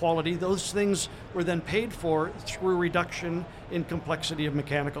for air quality. Those things were then paid for through reduction in complexity of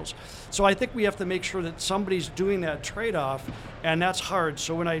mechanicals. So I think we have to make sure that somebody's doing that trade-off, and that's hard.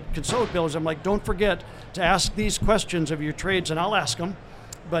 So when I consult with builders, I'm like, don't forget to ask these questions of your trades, and I'll ask them,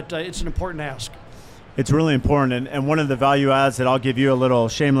 but it's an important ask. It's really important, and one of the value adds that I'll give you a little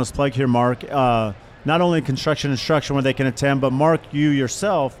shameless plug here, Mark, not only construction instruction where they can attend, but Mark, you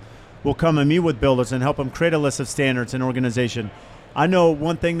yourself will come and meet with builders and help them create a list of standards and organization. I know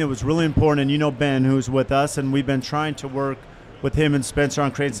one thing that was really important, and you know Ben, who's with us, and we've been trying to work with him and Spencer on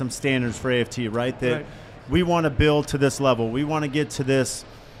creating some standards for AFT, right? That we want to build to this level. We want to get to this,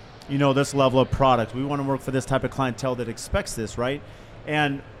 this level of product. We want to work for this type of clientele that expects this, right?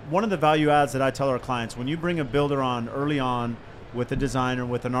 And one of the value adds that I tell our clients, when you bring a builder on early on with a designer,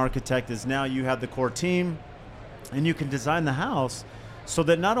 with an architect, is now you have the core team and you can design the house so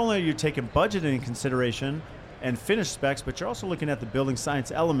that not only are you taking budget into consideration and finished specs, but you're also looking at the building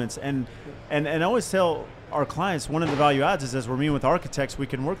science elements. And I always tell our clients, one of the value adds is as we're meeting with architects, we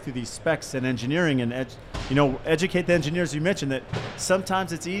can work through these specs and engineering and educate the engineers. You mentioned that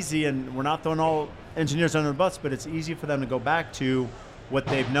sometimes it's easy, and we're not throwing all engineers under the bus, but it's easy for them to go back to what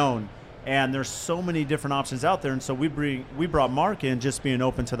they've known. And there's so many different options out there. And so we brought Mark in, just being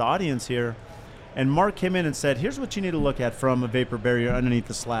open to the audience here. And Mark came in and said, here's what you need to look at from a vapor barrier underneath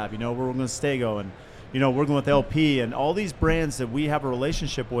the slab. We're working with Stego, and working with LP, and all these brands that we have a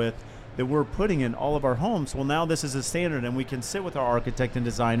relationship with that we're putting in all of our homes. Well, now this is a standard, and we can sit with our architect and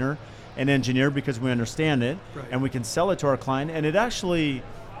designer and engineer because we understand it, right, and we can sell it to our client. And it actually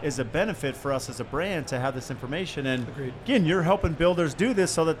is a benefit for us as a brand to have this information. And agreed, again, you're helping builders do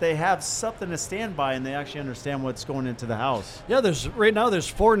this so that they have something to stand by and they actually understand what's going into the house. Yeah, right now there's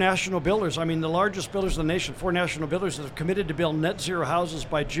 4 national builders. I mean, the largest builders in the nation, 4 national builders that have committed to build net zero houses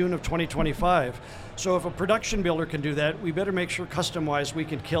by June of 2025. So if a production builder can do that, we better make sure custom-wise we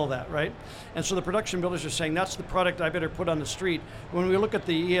can kill that, right? And so the production builders are saying, that's the product I better put on the street. When we look at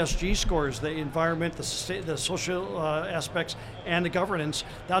the ESG scores, the environment, the social aspects, and the governance,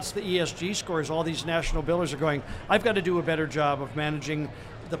 that's the ESG scores. All these national builders are going, I've got to do a better job of managing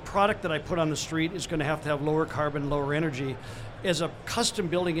the product that I put on the street is going to have lower carbon, lower energy. As a custom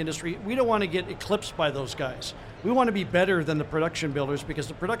building industry, we don't want to get eclipsed by those guys. We want to be better than the production builders, because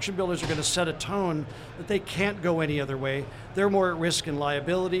the production builders are going to set a tone that they can't go any other way. They're more at risk in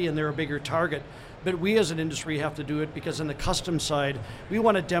liability, and they're a bigger target. But we as an industry have to do it, because in the custom side, we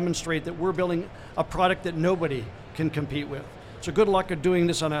want to demonstrate that we're building a product that nobody can compete with. So good luck at doing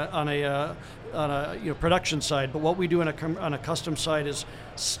this on a production side, but what we do on a custom side is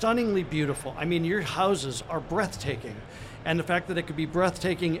stunningly beautiful. I mean, your houses are breathtaking. And the fact that it could be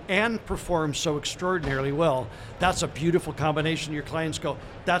breathtaking and perform so extraordinarily well, that's a beautiful combination. Your clients go,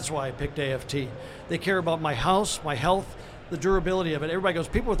 that's why I picked AFT. They care about my house, my health, the durability of it. Everybody goes,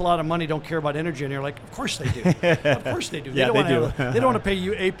 people with a lot of money don't care about energy, and you're like, of course they do. Of course they do. Yeah, they do. They don't want to pay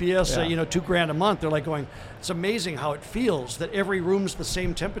you APS, $2,000 a month. They're like going, it's amazing how it feels that every room's the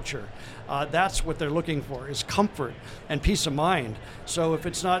same temperature. That's what they're looking for, is comfort and peace of mind. So if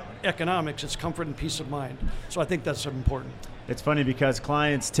it's not economics, it's comfort and peace of mind. So I think that's important. It's funny because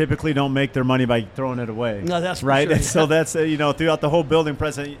clients typically don't make their money by throwing it away. No, that's right. For sure. And so that's throughout the whole building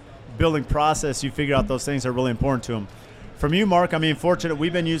process, you figure out those things that are really important to them. From you, Mark, fortunate,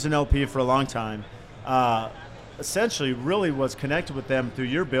 we've been using LP for a long time. Essentially, really was connected with them through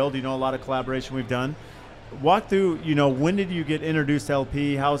your build. A lot of collaboration we've done. Walk through, when did you get introduced to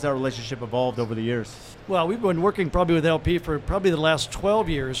LP? How has that relationship evolved over the years? Well, we've been working probably with LP for probably the last 12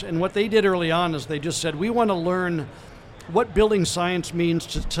 years. And what they did early on is they just said, we want to learn what building science means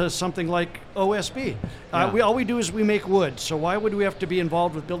to something like OSB. All we do is we make wood, so why would we have to be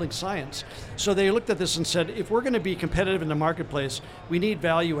involved with building science? So they looked at this and said, if we're going to be competitive in the marketplace, we need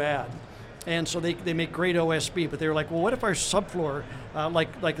value add. And so they make great OSB, but they were like, well, what if our subfloor,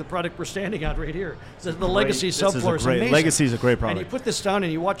 like the product we're standing on right here, the Legacy subfloor is amazing. Legacy is a great product. And you put this down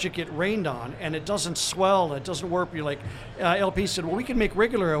and you watch it get rained on, and it doesn't swell, it doesn't warp. You're like, LP said, well, we can make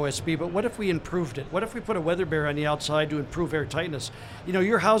regular OSB, but what if we improved it? What if we put a weather barrier on the outside to improve air tightness?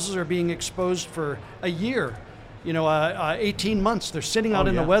 Your houses are being exposed for a year, 18 months. They're sitting out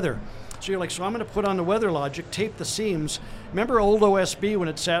in the weather. So you're like, so I'm going to put on the weather logic, tape the seams. Remember old OSB when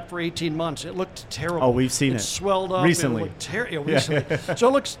it sat for 18 months? It looked terrible. Oh, we've seen it. It swelled up. Recently. It looked recently. So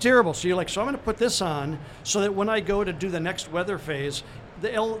it looks terrible. So you're like, so I'm going to put this on so that when I go to do the next weather phase,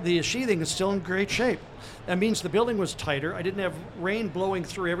 the sheathing is still in great shape. That means the building was tighter. I didn't have rain blowing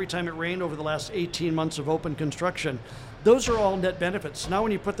through every time it rained over the last 18 months of open construction. Those are all net benefits. Now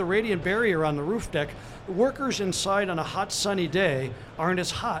when you put the radiant barrier on the roof deck, the workers inside on a hot sunny day aren't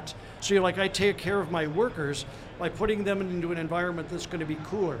as hot. So you're like, I take care of my workers by putting them into an environment that's going to be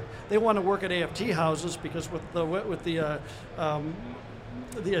cooler. They want to work at AFT houses because with the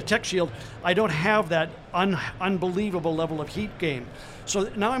Tech Shield, I don't have that unbelievable level of heat gain. So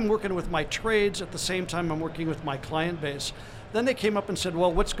now I'm working with my trades at the same time I'm working with my client base. Then they came up and said,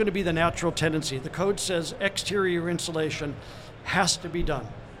 well, what's going to be the natural tendency? The code says exterior insulation has to be done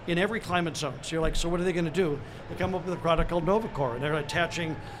in every climate zone. So you're like, so what are they going to do? They come up with a product called NovaCore, and they're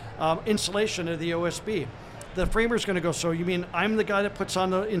attaching insulation to the OSB. The framer's going to go, so you mean I'm the guy that puts on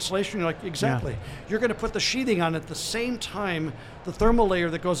the insulation? You're like, exactly. Yeah. You're going to put the sheathing on at the same time the thermal layer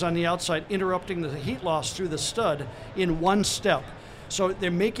that goes on the outside, interrupting the heat loss through the stud in one step. So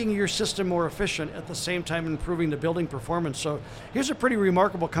they're making your system more efficient at the same time improving the building performance. So here's a pretty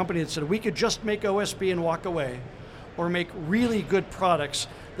remarkable company that said we could just make OSB and walk away, or make really good products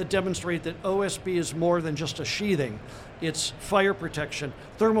that demonstrate that OSB is more than just a sheathing. It's fire protection,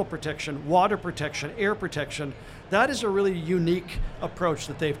 thermal protection, water protection, air protection. That is a really unique approach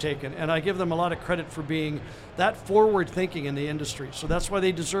that they've taken, and I give them a lot of credit for being that forward thinking in the industry. So that's why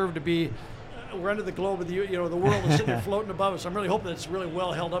they deserve to be, we're under the globe of the world is sitting there floating above us. I'm really hoping it's really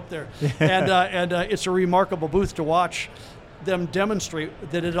well held up there. And it's a remarkable booth to watch them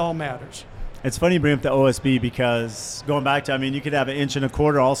demonstrate that it all matters. It's funny you bring up the OSB because going back to, you could have 1.25 inches,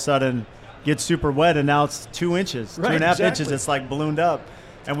 all of a sudden get super wet, and now it's 2 inches, right, 2.5 inches. It's like ballooned up.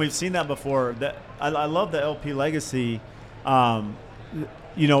 And we've seen that before. I love the LP Legacy.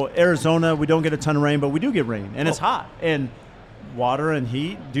 Arizona, we don't get a ton of rain, but we do get rain, and it's hot. And water and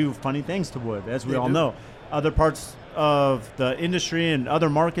heat do funny things to wood, as we all know. Other parts of the industry and other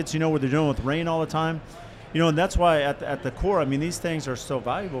markets, where they're dealing with rain all the time. And that's why at the core, these things are so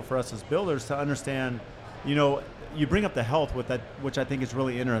valuable for us as builders to understand. You bring up the health with that, which I think is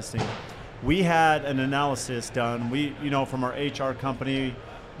really interesting. We had an analysis done. We, from our HR company,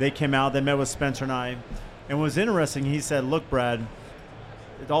 they came out, they met with Spencer and I. And what was interesting, he said, look, Brad,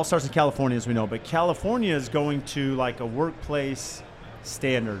 it all starts in California, as we know, but California is going to like a workplace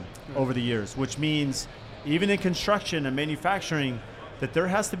standard over the years, which means even in construction and manufacturing, that there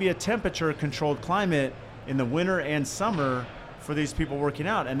has to be a temperature-controlled climate in the winter and summer for these people working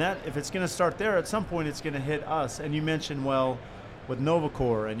out. And that, if it's going to start there, at some point it's going to hit us. And you mentioned, with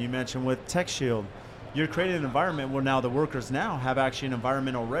NovaCore, and you mentioned with Tech Shield, you're creating an environment where now the workers now have actually an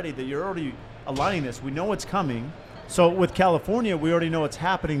environment already that you're already aligning this. We know it's coming. So with California, we already know it's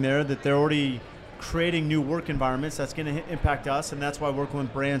happening there, that they're already creating new work environments. That's going to impact us, and that's why working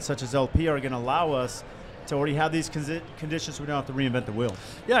with brands such as LP are going to allow us to already have these conditions so we don't have to reinvent the wheel.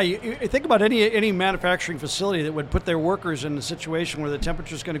 Yeah, you think about any manufacturing facility that would put their workers in a situation where the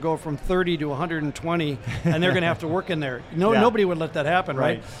temperature is going to go from 30 to 120 and they're going to have to work in there. Nobody would let that happen,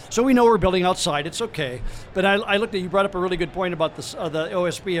 right? So we know we're building outside. It's okay. But I looked at, you brought up a really good point about this, the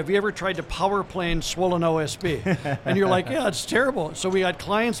OSB. Have you ever tried to power plane swollen OSB? And you're like, yeah, it's terrible. So we had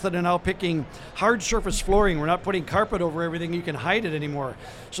clients that are now picking hard surface flooring. We're not putting carpet over everything. You can hide it anymore.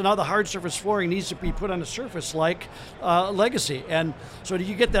 So now the hard surface flooring needs to be put on a surface like Legacy. And so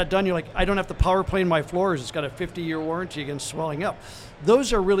you get that done, you're like, I don't have to power plane my floors. It's got a 50-year warranty against swelling up.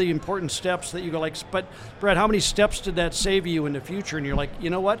 Those are really important steps that you go like, but Brad, how many steps did that save you in the future? And you're like, you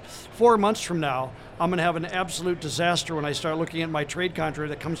know what? 4 months from now, I'm going to have an absolute disaster when I start looking at my trade contractor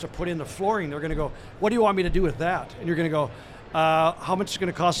that comes to put in the flooring. They're going to go, what do you want me to do with that? And you're going to go, how much is it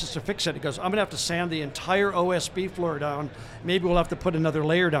going to cost us to fix it? He goes, I'm going to have to sand the entire OSB floor down. Maybe we'll have to put another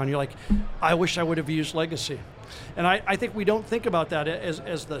layer down. You're like, I wish I would have used Legacy. And I think we don't think about that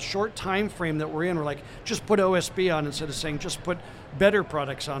as the short time frame that we're in. We're like, just put OSB on instead of saying just put better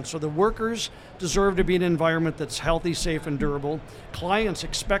products on. So the workers deserve to be in an environment that's healthy, safe, and durable. Clients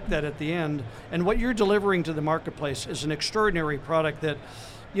expect that at the end. And what you're delivering to the marketplace is an extraordinary product that,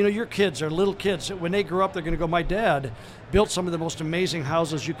 your kids are little kids. When they grow up, they're going to go, my dad built some of the most amazing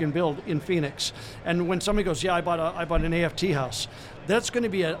houses you can build in Phoenix. And when somebody goes, yeah, I bought an AFT house, that's going to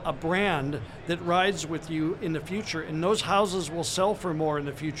be a brand that rides with you in the future. And those houses will sell for more in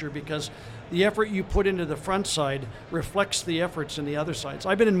the future because the effort you put into the front side reflects the efforts in the other sides.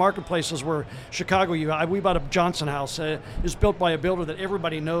 I've been in marketplaces where Chicago, we bought a Johnson house. It was built by a builder that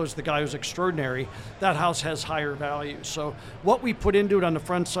everybody knows, the guy who's extraordinary. That house has higher value. So what we put into it on the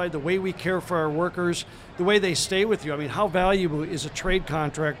front side, the way we care for our workers, the way they stay with you. I mean, how valuable is a trade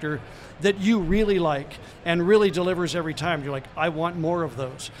contractor that you really like and really delivers every time? You're like, I want more of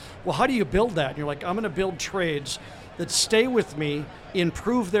those. Well, how do you build that? And you're like, I'm going to build trades that stay with me,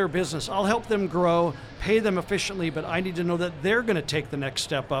 improve their business. I'll help them grow, pay them efficiently, but I need to know that they're going to take the next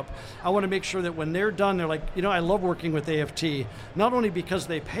step up. I want to make sure that when they're done, they're like, I love working with AFT, not only because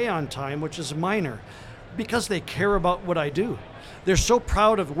they pay on time, which is minor, because they care about what I do. They're so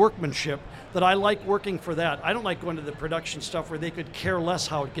proud of workmanship that I like working for that. I don't like going to the production stuff where they could care less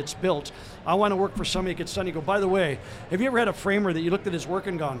how it gets built. I want to work for somebody that gets done. You go, by the way, have you ever had a framer that you looked at his work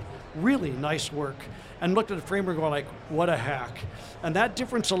and gone, really nice work, and looked at the framer and go like, what a hack. And that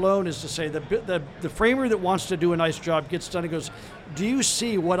difference alone is to say the framer that wants to do a nice job gets done and goes, do you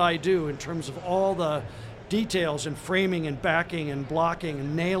see what I do in terms of all the details and framing and backing and blocking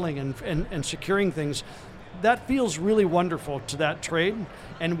and nailing and securing things? That feels really wonderful to that trade.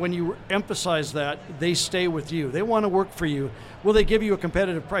 And when you emphasize that, they stay with you. They want to work for you. Will they give you a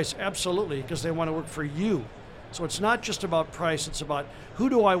competitive price? Absolutely, because they want to work for you. So it's not just about price, it's about who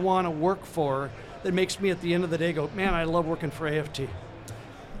do I want to work for that makes me at the end of the day go, man, I love working for AFT.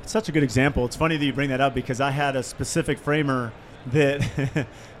 It's such a good example. It's funny that you bring that up because I had a specific framer that,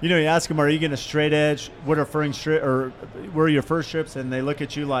 you ask them, are you getting a straight edge? What are furring strip, or where are your fur strips? And they look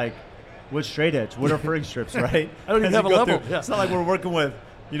at you like, what straight edge? What are furring strips, right? I don't even have a level. Yeah. It's not like we're working with,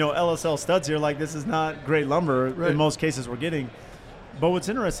 LSL studs here. Like, this is not great lumber in most cases we're getting. But what's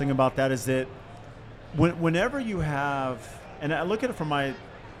interesting about that is that whenever you have, and I look at it from my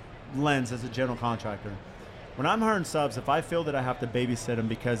lens as a general contractor, when I'm hiring subs, if I feel that I have to babysit them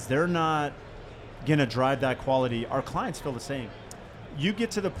because they're not going to drive that quality, our clients feel the same. You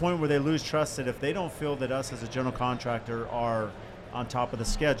get to the point where they lose trust that if they don't feel that us as a general contractor are on top of the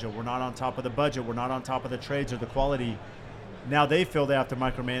schedule, we're not on top of the budget, we're not on top of the trades or the quality, now they feel they have to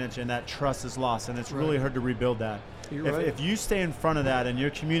micromanage, and that trust is lost, and it's really hard to rebuild that. If you stay in front of that and you're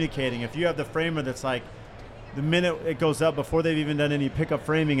communicating, if you have the framer that's like, the minute it goes up, before they've even done any pickup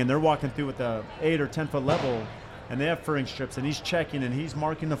framing, and they're walking through with the 8 or 10 foot level, and they have furring strips, and he's checking and he's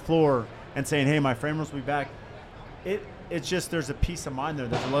marking the floor and saying, hey, my framers will be back. It's just, there's a peace of mind there,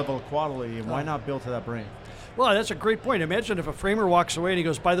 there's a level of quality, and why not build to that brain? Well, that's a great point. Imagine if a framer walks away and he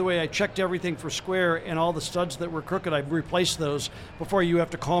goes, by the way, I checked everything for square and all the studs that were crooked, I've replaced those before you have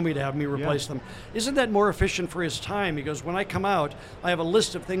to call me to have me replace them. Isn't that more efficient for his time? He goes, when I come out, I have a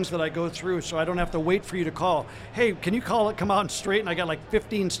list of things that I go through, so I don't have to wait for you to call. Hey, can you come out and straighten? I got like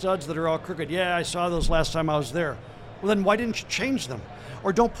 15 studs that are all crooked. Yeah, I saw those last time I was there. Well, then why didn't you change them?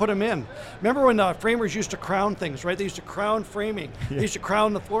 Or don't put them in. Remember when framers used to crown things, right? They used to crown framing. Yeah. They used to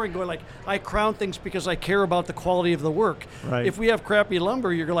crown the flooring, going like, I crown things because I care about the quality of the work. Right. If we have crappy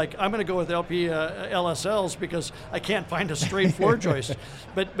lumber, you're like, I'm going to go with LSLs because I can't find a straight floor joist.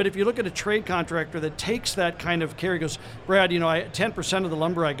 But if you look at a trade contractor that takes that kind of care, he goes, Brad, 10% of the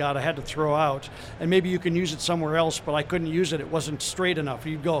lumber I got I had to throw out, and maybe you can use it somewhere else, but I couldn't use it. It wasn't straight enough.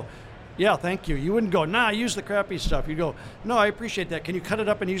 You'd go, yeah, thank you. You wouldn't go, nah, use the crappy stuff. You'd go, no, I appreciate that. Can you cut it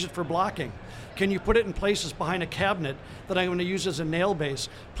up and use it for blocking? Can you put it in places behind a cabinet that I'm going to use as a nail base?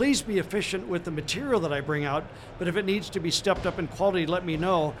 Please be efficient with the material that I bring out, but if it needs to be stepped up in quality, let me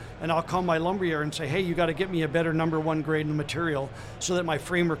know, and I'll call my lumberyard and say, hey, you got to get me a better number 1 grade material so that my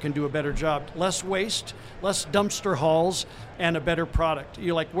framer can do a better job. Less waste, less dumpster hauls, and a better product.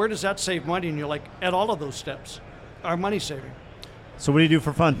 You're like, where does that save money? And you're like, at all of those steps, our money saving. So what do you do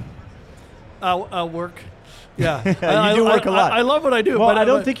for fun? Work. Yeah. You do work a lot. I love what I do. Well, but I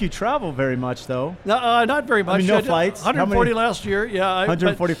don't think you travel very much, though. No, not very much. I mean, no flights? 140 last year, yeah.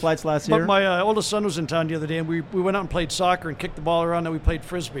 140 flights last year? But my oldest son was in town the other day, and we went out and played soccer and kicked the ball around, and we played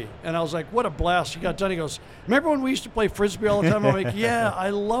Frisbee. And I was like, what a blast. He got done. He goes, remember when we used to play Frisbee all the time? I'm like, yeah,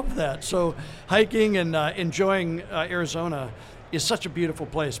 I love that. So hiking and enjoying Arizona is such a beautiful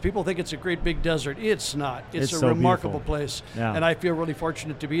place. People think it's a great big desert. It's not. It's a so remarkable beautiful. place. Yeah. And I feel really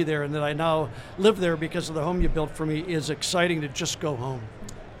fortunate to be there, and that I now live there because of the home you built for me is exciting to just go home.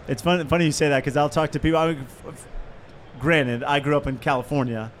 It's funny you say that because I'll talk to people. Granted, I grew up in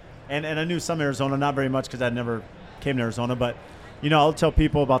California, and I knew some Arizona, not very much because I never came to Arizona, but I'll tell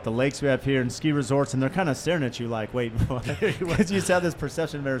people about the lakes we have here and ski resorts, and they're kind of staring at you like, wait, what? Because you just have this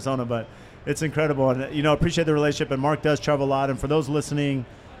perception of Arizona, but it's incredible. And, appreciate the relationship. And Mark does travel a lot. And for those listening,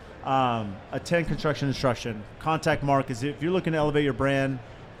 attend Construction Instruction. Contact Mark. If you're looking to elevate your brand,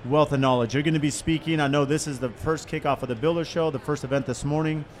 wealth and knowledge, you're going to be speaking. I know this is the first kickoff of the Builder Show, the first event this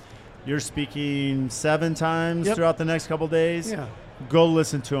morning. You're speaking 7 times throughout the next couple of days. Yeah. Go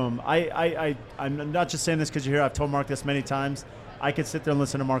listen to him. I'm not just saying this because you're here. I've told Mark this many times. I could sit there and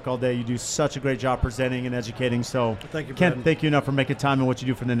listen to Mark all day. You do such a great job presenting and educating. So thank you, can't thank you enough for making time and what you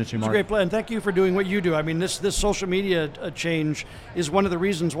do for the industry, Mark. It's a great plan. Thank you for doing what you do. I mean, this social media change is one of the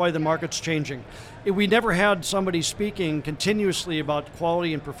reasons why the market's changing. We never had somebody speaking continuously about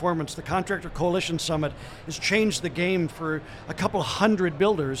quality and performance. The Contractor Coalition Summit has changed the game for a couple hundred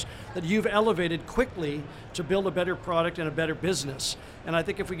builders that you've elevated quickly to build a better product and a better business. And I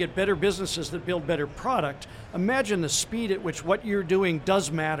think if we get better businesses that build better product, imagine the speed at which what you're doing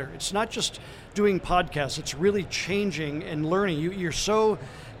does matter. It's not just doing podcasts, it's really changing and learning. You're so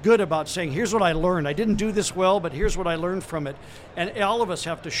good about saying, here's what I learned. I didn't do this well, but here's what I learned from it. And all of us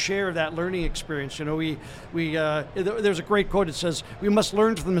have to share that learning experience. There's a great quote that says, we must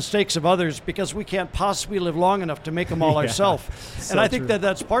learn from the mistakes of others because we can't possibly live long enough to make them all ourselves. And I think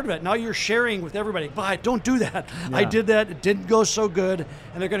that's part of it. Now you're sharing with everybody, but don't do that. Yeah. I did that, it didn't go so good.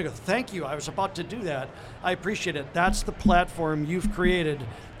 And they're going to go, thank you, I was about to do that. I appreciate it. That's the platform you've created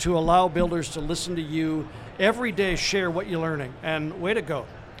to allow builders to listen to you every day, share what you're learning. And way to go.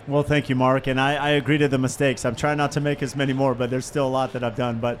 Well, thank you, Mark. And I agree to the mistakes. I'm trying not to make as many more, but there's still a lot that I've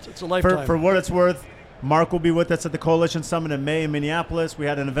done. But it's a lifetime. For what it's worth, Mark will be with us at the Coalition Summit in May in Minneapolis. We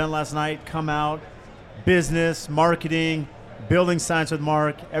had an event last night. Come out. Business, marketing, building science with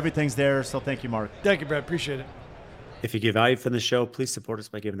Mark. Everything's there. So thank you, Mark. Thank you, Brad. Appreciate it. If you get value from the show, please support us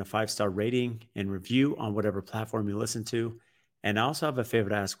by giving a 5-star rating and review on whatever platform you listen to. And I also have a favor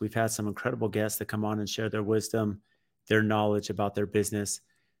to ask. We've had some incredible guests that come on and share their wisdom, their knowledge about their business.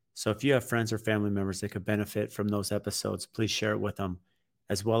 So if you have friends or family members that could benefit from those episodes, please share it with them,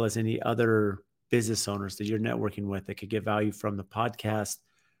 as well as any other business owners that you're networking with that could get value from the podcast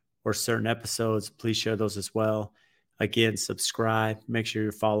or certain episodes. Please share those as well. Again, subscribe, make sure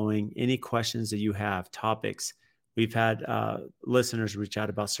you're following any questions that you have, topics. We've had listeners reach out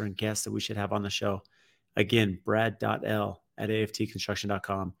about certain guests that we should have on the show. Again,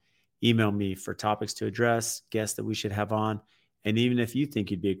 brad.l@aftconstruction.com. Email me for topics to address, guests that we should have on, and even if you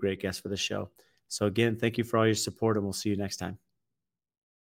think you'd be a great guest for the show. So again, thank you for all your support, and we'll see you next time.